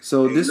I'm saying?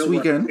 So and this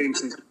weekend, I'm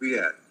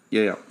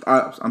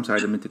sorry, I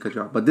didn't mean to cut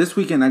you off. But this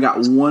weekend, I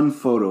got one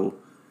photo,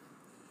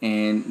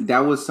 and that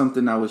was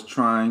something I was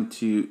trying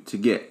to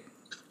get: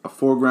 a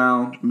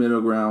foreground,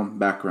 middle ground,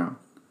 background.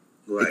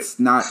 Right. It's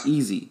not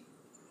easy.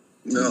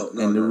 No.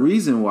 The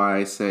reason why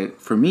I said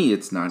for me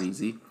it's not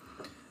easy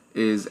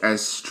is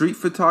as street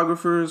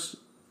photographers,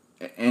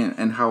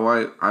 and how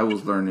I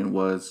was learning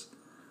was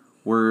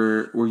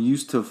we're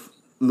used to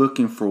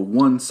looking for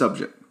one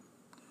subject.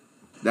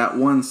 That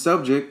one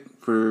subject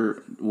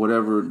for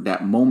whatever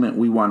that moment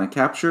we want to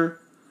capture,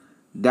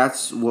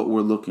 that's what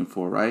we're looking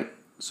for, right?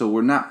 So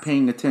we're not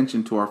paying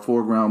attention to our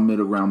foreground,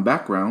 middle ground,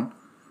 background.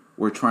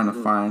 We're trying to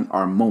find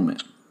our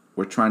moment.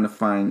 We're trying to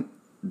find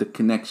the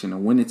connection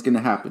and when it's going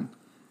to happen.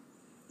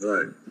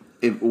 Right.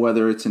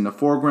 Whether it's in the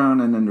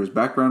foreground and then there's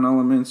background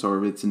elements, or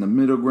if it's in the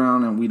middle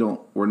ground and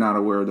we're not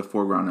aware of the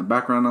foreground and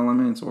background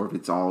elements, or if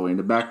it's all the way in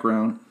the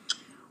background,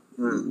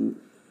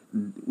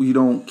 we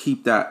don't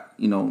keep that,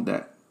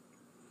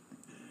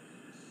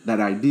 that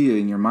idea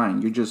in your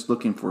mind. You're just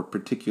looking for a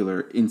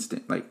particular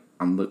instant, like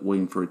I'm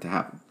waiting for it to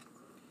happen.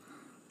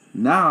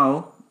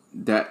 Now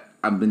that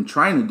I've been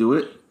trying to do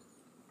it,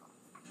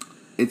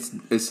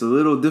 it's a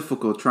little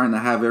difficult trying to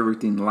have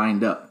everything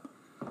lined up.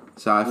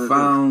 So I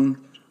found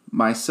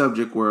my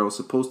subject where it was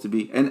supposed to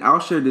be, and I'll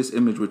share this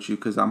image with you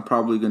because I'm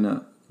probably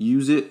gonna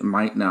use it,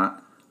 might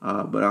not,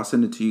 but I'll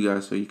send it to you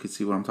guys so you can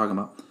see what I'm talking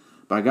about.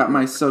 But I got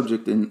my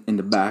subject in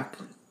the back.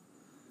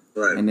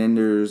 Right. And then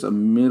there's a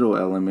middle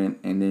element,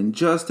 and then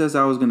just as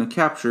I was going to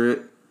capture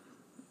it,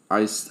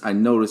 I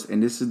noticed,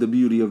 and this is the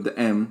beauty of the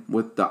M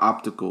with the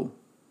optical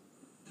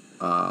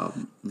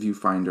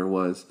viewfinder,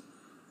 was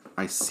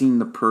I seen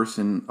the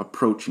person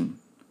approaching.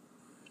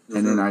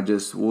 And then I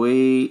just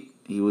wait,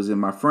 he was in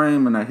my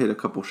frame, and I hit a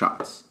couple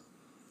shots.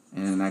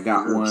 And I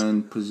got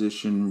one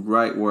position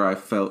right where I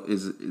felt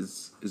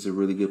is a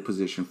really good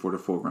position for the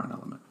foreground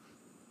element.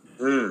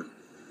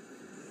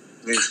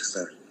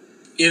 Interesting.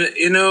 In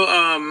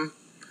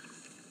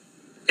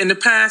the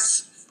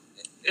past,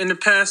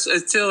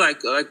 until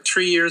like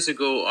 3 years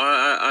ago,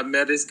 I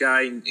met this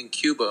guy in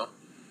Cuba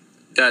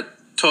that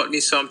taught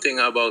me something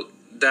about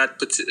that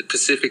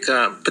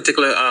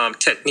particular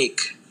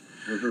technique,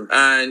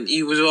 and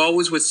he was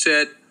always would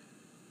said,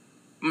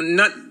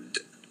 not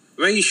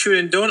when you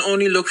shooting, don't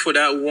only look for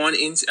that one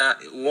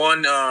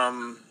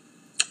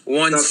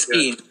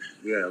scene.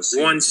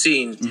 One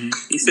scene.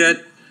 He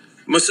said,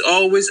 must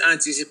always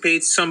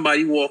anticipate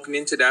somebody walking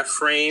into that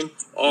frame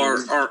or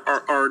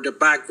the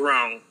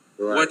background.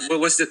 Right.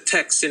 What's the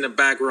text in the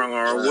background,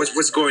 or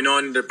what's going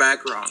on in the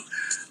background?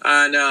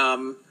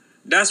 And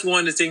that's one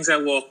of the things I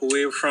walk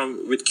away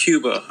from with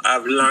Cuba.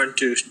 I've learned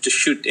to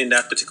shoot in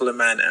that particular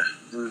manner.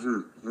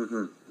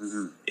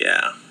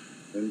 Yeah.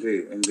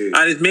 Indeed. And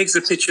it makes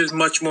the pictures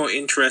much more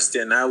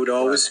interesting. I would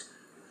always,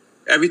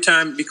 every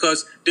time,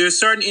 because there's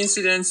certain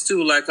incidents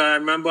too. Like I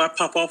remember I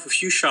pop off a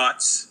few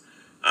shots,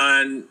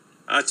 and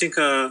I think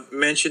I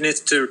mentioned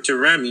it to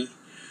Remy.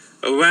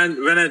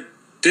 When I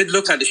did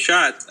look at the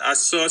shot, I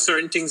saw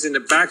certain things in the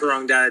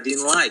background that I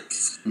didn't like.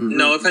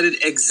 Now, if I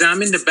did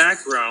examine the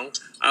background,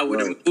 I would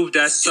have moved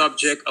that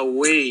subject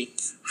away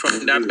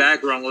from that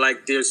background.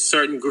 Like there's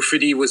certain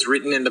graffiti was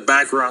written in the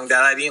background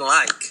that I didn't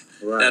like.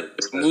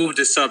 That moved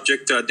the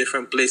subject to a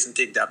different place and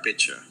take that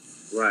picture.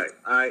 Right.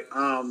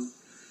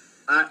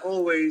 I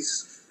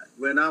always,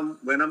 when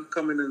I'm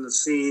coming in the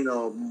scene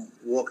or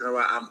walking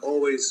around, I'm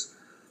always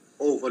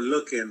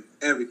overlooking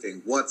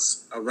everything,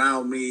 what's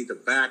around me, the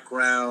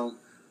background,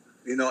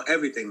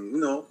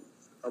 everything,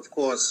 of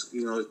course,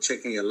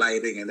 checking your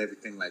lighting and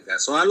everything like that.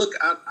 So I look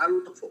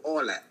for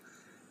all that.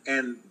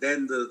 And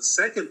then the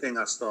second thing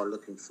I start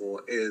looking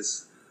for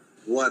is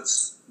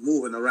what's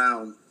moving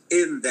around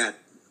in that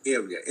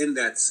area, in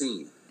that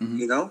scene,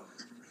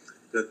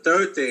 The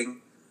third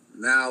thing,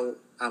 now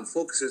I'm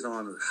focusing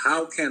on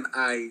how can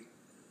I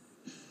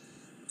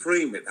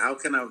frame it? How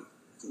can I,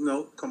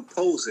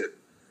 compose it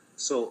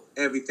so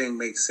everything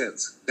makes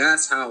sense?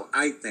 That's how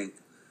I think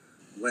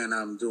when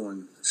I'm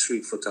doing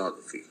street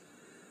photography.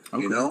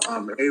 Okay.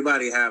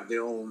 Everybody have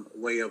their own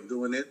way of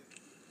doing it,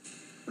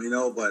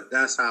 but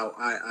that's how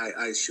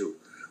I shoot.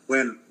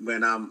 When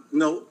I'm,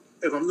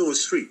 if I'm doing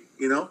street,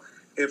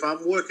 if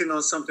I'm working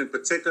on something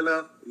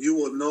particular, you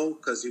will know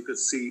because you could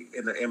see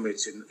in the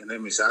image.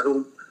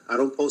 I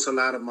don't post a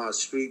lot of my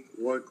street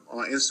work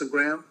on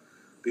Instagram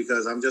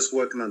because I'm just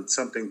working on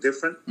something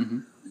different.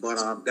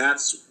 But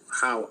that's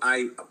how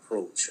I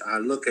approach. I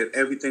look at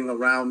everything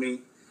around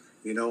me,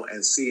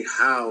 and see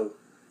how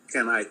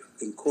can I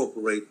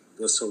incorporate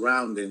the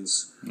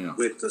surroundings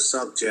with the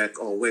subject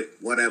or with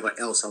whatever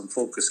else I'm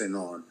focusing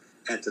on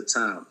at the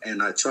time.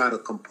 And I try to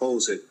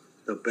compose it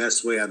the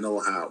best way I know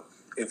how.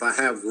 If I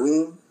have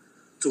room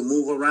to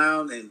move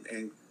around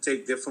and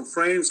take different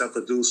frames, I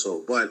could do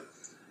so. But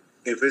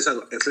if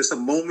it's a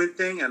moment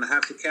thing and I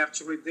have to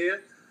capture it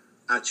there,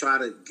 I try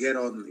to get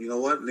on,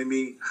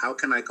 how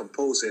can I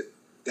compose it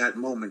that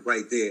moment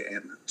right there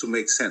and to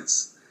make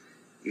sense?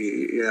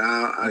 You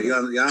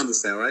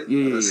understand, right?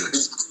 Yeah.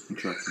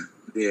 Interesting.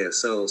 Yeah,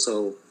 so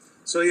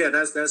yeah,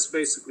 that's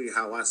basically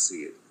how I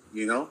see it,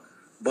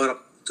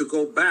 But to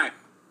go back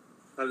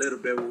a little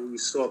bit, what we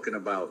was talking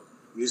about,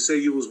 you say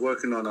you was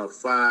working on a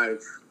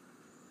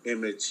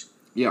 5-image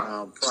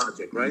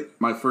project, right?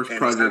 My first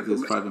project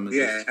is 5 images.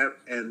 Yeah,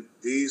 and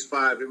these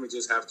 5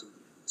 images have to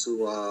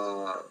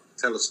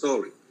tell a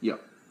story. Yeah.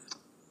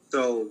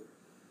 So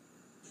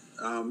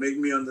make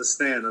me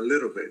understand a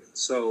little bit.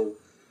 So,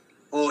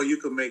 or you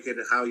can make it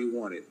how you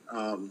want it.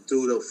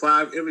 Do the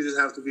 5 images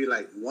have to be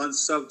like one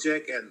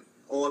subject, and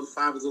all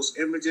 5 of those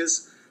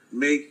images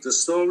make the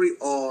story,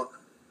 or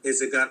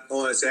does it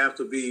have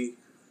to be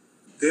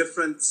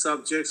different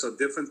subjects or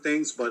different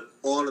things, but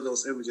all of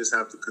those images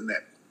have to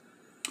connect?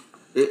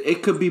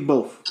 It could be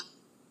both.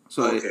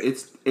 So okay.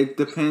 it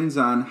depends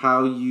on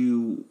how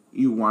you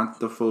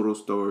want the photo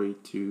story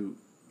to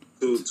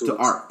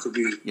art. To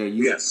be,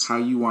 yes. How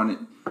you want it.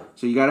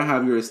 So you got to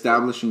have your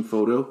establishing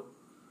photo.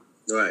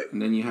 Right.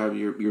 And then you have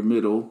your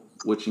middle,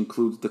 which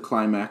includes the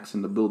climax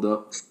and the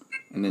build-up.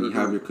 And then you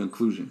have your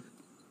conclusion.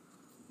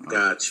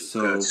 Gotcha.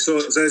 So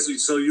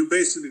you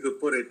basically could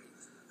put it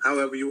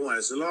however you want,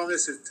 as long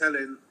as it's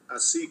telling a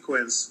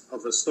sequence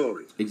of a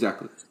story.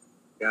 Exactly.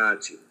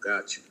 Got you.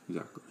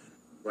 Exactly.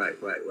 Right.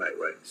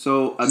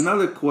 So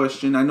another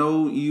question. I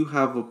know you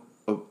have a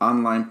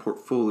online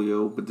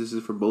portfolio, but this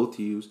is for both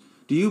of you.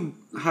 Do you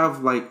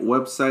have like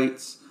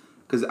websites?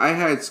 Because I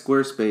had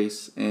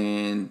Squarespace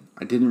and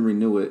I didn't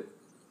renew it.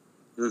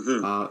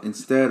 Mm-hmm.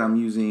 Instead, I'm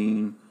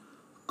using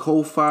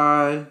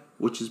Ko-Fi,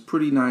 which is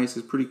pretty nice.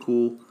 It's pretty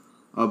cool.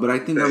 But I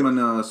think I'm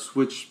gonna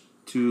switch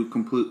to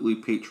completely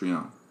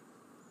Patreon.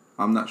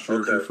 I'm not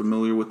sure if you're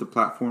familiar with the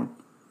platform.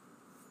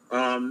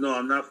 No,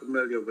 I'm not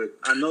familiar with.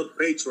 I know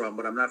Patreon,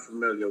 but I'm not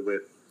familiar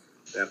with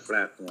that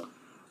platform.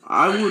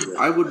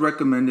 I would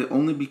recommend it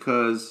only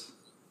because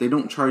they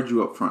don't charge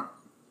you up front.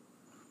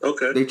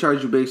 Okay. They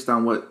charge you based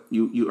on what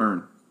you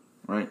earn,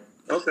 right?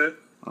 Okay.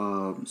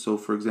 So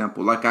for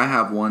example, like I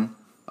have one.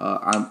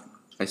 I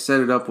set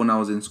it up when I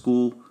was in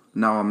school.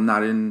 Now I'm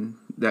not in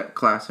that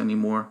class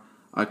anymore.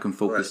 I can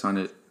focus on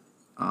it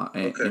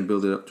and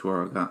build it up to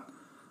where I got.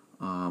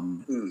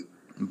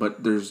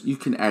 But you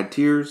can add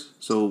tiers,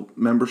 so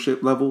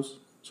membership levels.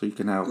 So you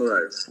can have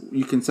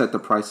you can set the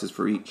prices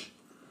for each.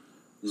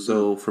 Mm-hmm.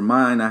 So for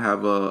mine, I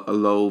have a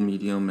low,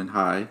 medium, and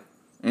high,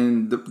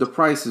 and the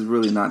price is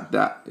really not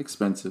that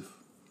expensive.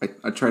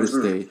 I try to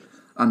stay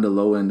on the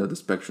low end of the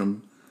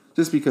spectrum,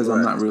 just because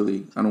I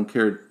don't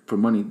care for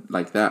money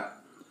like that.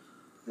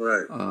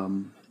 Right.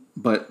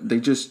 But they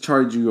just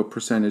charge you a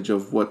percentage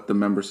of what the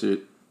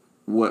membership,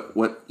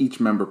 what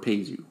each member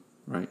pays you,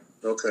 right?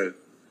 Okay.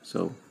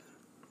 So.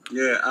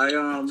 Yeah,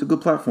 it's a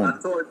good platform. I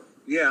toyed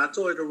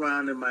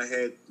around in my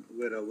head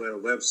with a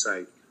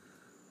website.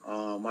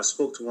 I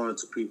spoke to 1 or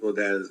 2 people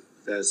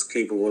that's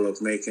capable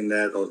of making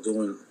that or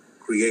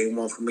creating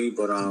one for me,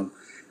 but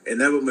it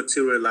never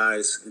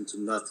materialized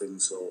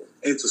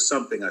into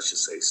something, I should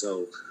say.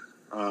 So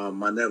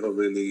I never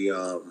really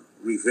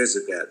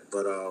revisit that.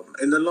 But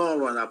in the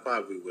long run, I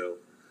probably will.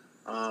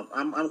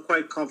 I'm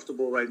quite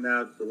comfortable right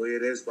now the way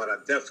it is, but I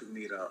definitely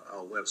need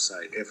a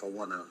website if I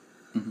want to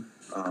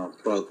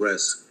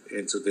progress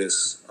into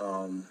this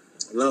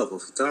love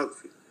of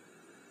photography.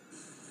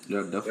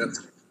 Yeah,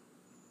 definitely.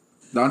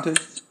 Dante?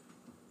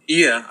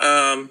 Yeah,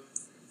 I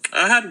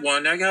had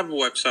one. I have a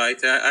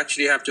website. I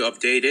actually have to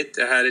update it.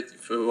 I had it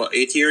for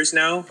 8 years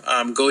now.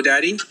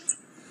 GoDaddy,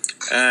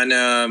 and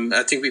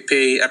I think I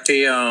pay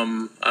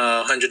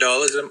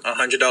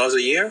 $100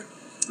 a year.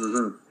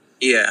 Mm-hmm.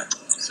 Yeah,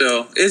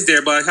 so it's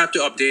there, but I have to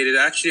update it.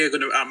 Actually,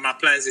 my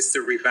plans is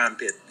to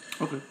revamp it.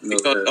 Okay.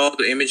 Because all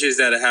the images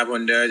that I have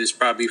on there is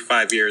probably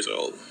 5 years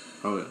old.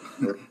 Oh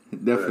yeah,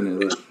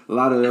 definitely. A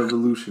lot of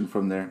evolution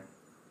from there.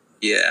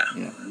 Yeah.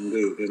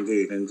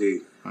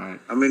 Indeed. All right.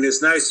 I mean,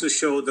 it's nice to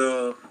show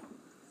the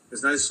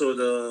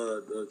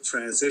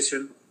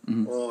transition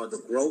or the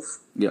growth.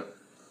 Yeah.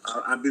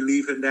 I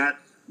believe in that,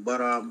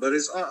 but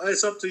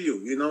it's up to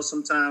you.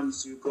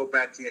 Sometimes you go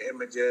back to your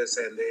images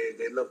and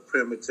they look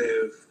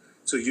primitive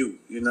to you.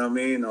 You know what I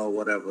mean, or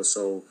whatever.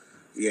 So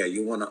yeah,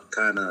 you want to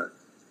kind of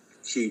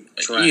keep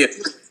track. Yeah.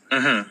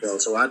 Mm-hmm.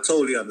 So I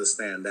totally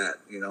understand that.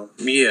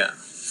 Yeah.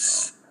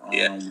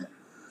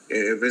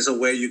 If there's a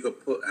way you could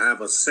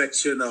have a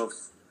section of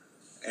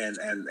and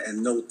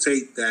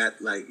notate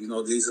that, like,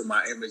 these are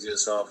my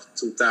images of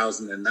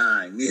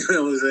 2009. You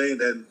know what I'm saying?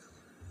 Then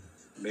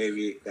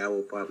maybe that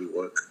will probably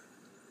work.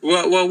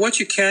 Well, what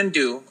you can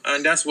do,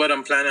 and that's what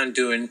I'm planning on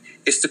doing,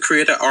 is to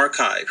create an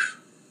archive.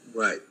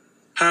 Right.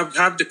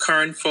 Have the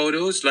current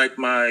photos, like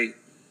my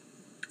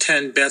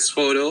 10 best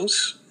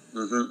photos,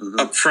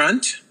 up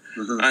front,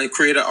 and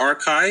create an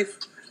archive.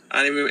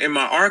 And in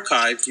my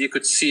archive, you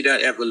could see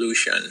that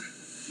evolution.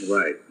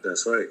 Right.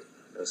 That's right.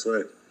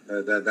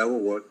 That will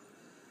work.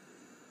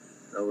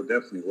 That would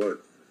definitely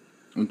work.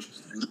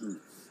 Interesting.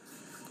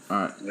 All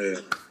right. Yeah.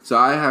 So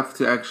I have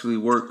to actually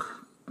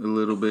work a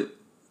little bit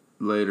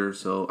later,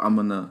 so I'm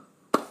gonna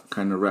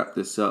kind of wrap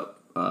this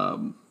up.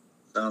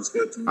 Sounds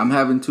good to me. I'm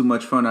having too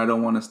much fun. I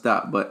don't want to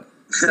stop, but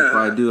if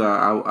I do,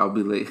 I'll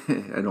be late.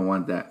 I don't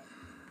want that.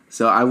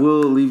 So I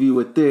will leave you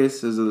with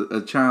this as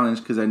a challenge,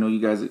 because I know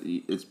you guys,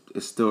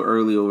 it's still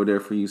early over there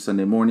for you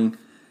Sunday morning.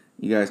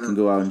 You guys can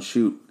go out and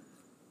shoot.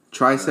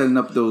 Try setting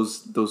up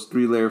those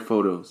 3-layer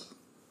photos.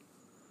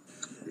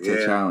 It's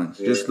a challenge.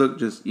 Yeah. Just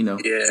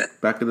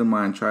back of the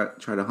mind, try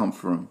to hump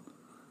for them.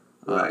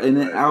 And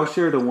then I'll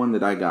share the one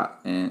that I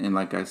got. And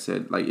like I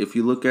said, like if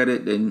you look at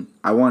it, then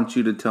I want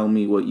you to tell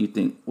me what you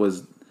think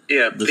was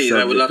the please,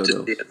 I would love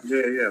to see it.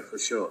 Yeah, for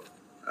sure.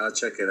 I'll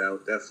check it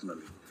out,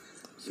 definitely.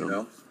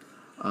 So,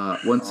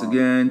 once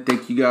again,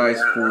 thank you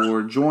guys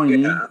for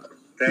joining. Yeah.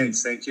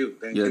 Thanks, thank you.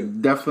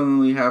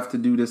 Definitely have to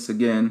do this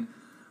again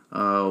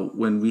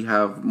when we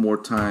have more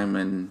time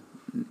and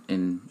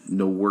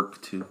no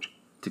work to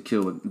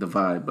kill the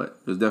vibe. But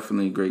it was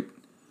definitely a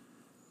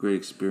great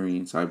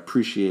experience. I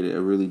appreciate it. I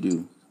really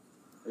do.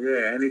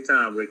 Yeah,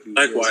 anytime, Ricky.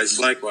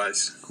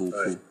 Likewise. Cool.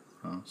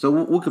 So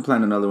we could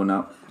plan another one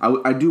out.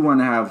 I do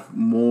want to have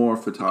more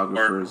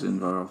photographers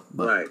involved.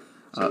 But, right.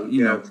 So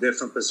you have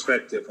different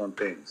perspective on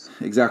things.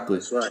 Exactly.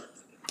 That's right.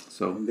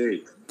 So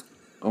indeed.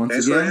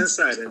 Thanks for the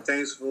insight, and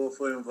thanks for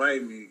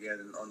inviting me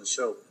again on the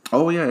show.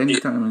 Oh yeah,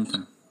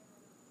 anytime.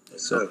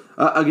 Yes, so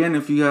again,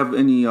 if you have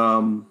any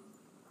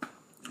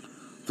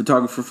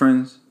photographer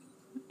friends,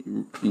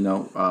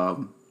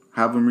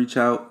 have them reach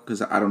out,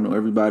 because I don't know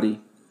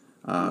everybody.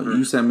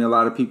 You send me a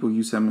lot of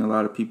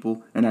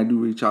people. And I do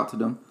reach out to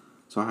them.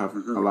 So I have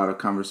a lot of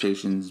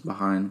conversations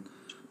behind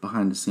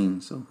the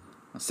scenes. So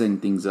I'm setting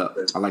things up.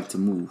 I like to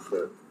move.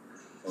 Good.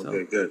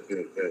 Okay,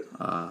 good.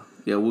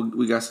 Yeah,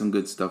 we got some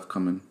good stuff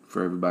coming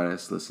for everybody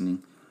that's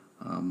listening.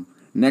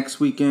 Next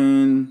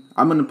weekend,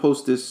 I'm going to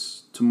post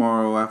this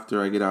tomorrow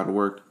after I get out of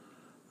work.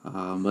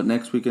 But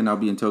next weekend I'll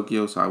be in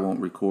Tokyo, so I won't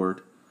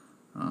record.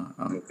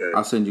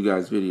 I'll send you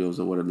guys videos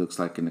of what it looks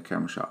like in the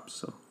camera shop.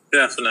 So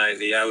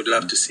definitely, I would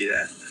love to see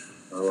that.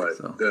 All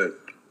right, good.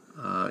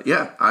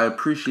 Yeah, I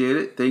appreciate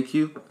it. Thank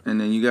you.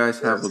 And then you guys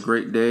have a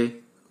great day,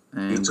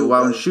 and go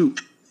out and shoot.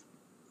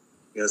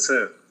 Yes,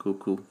 sir.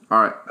 Cool.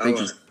 All right. Thank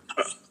you.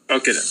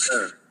 Okay then.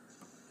 Sir.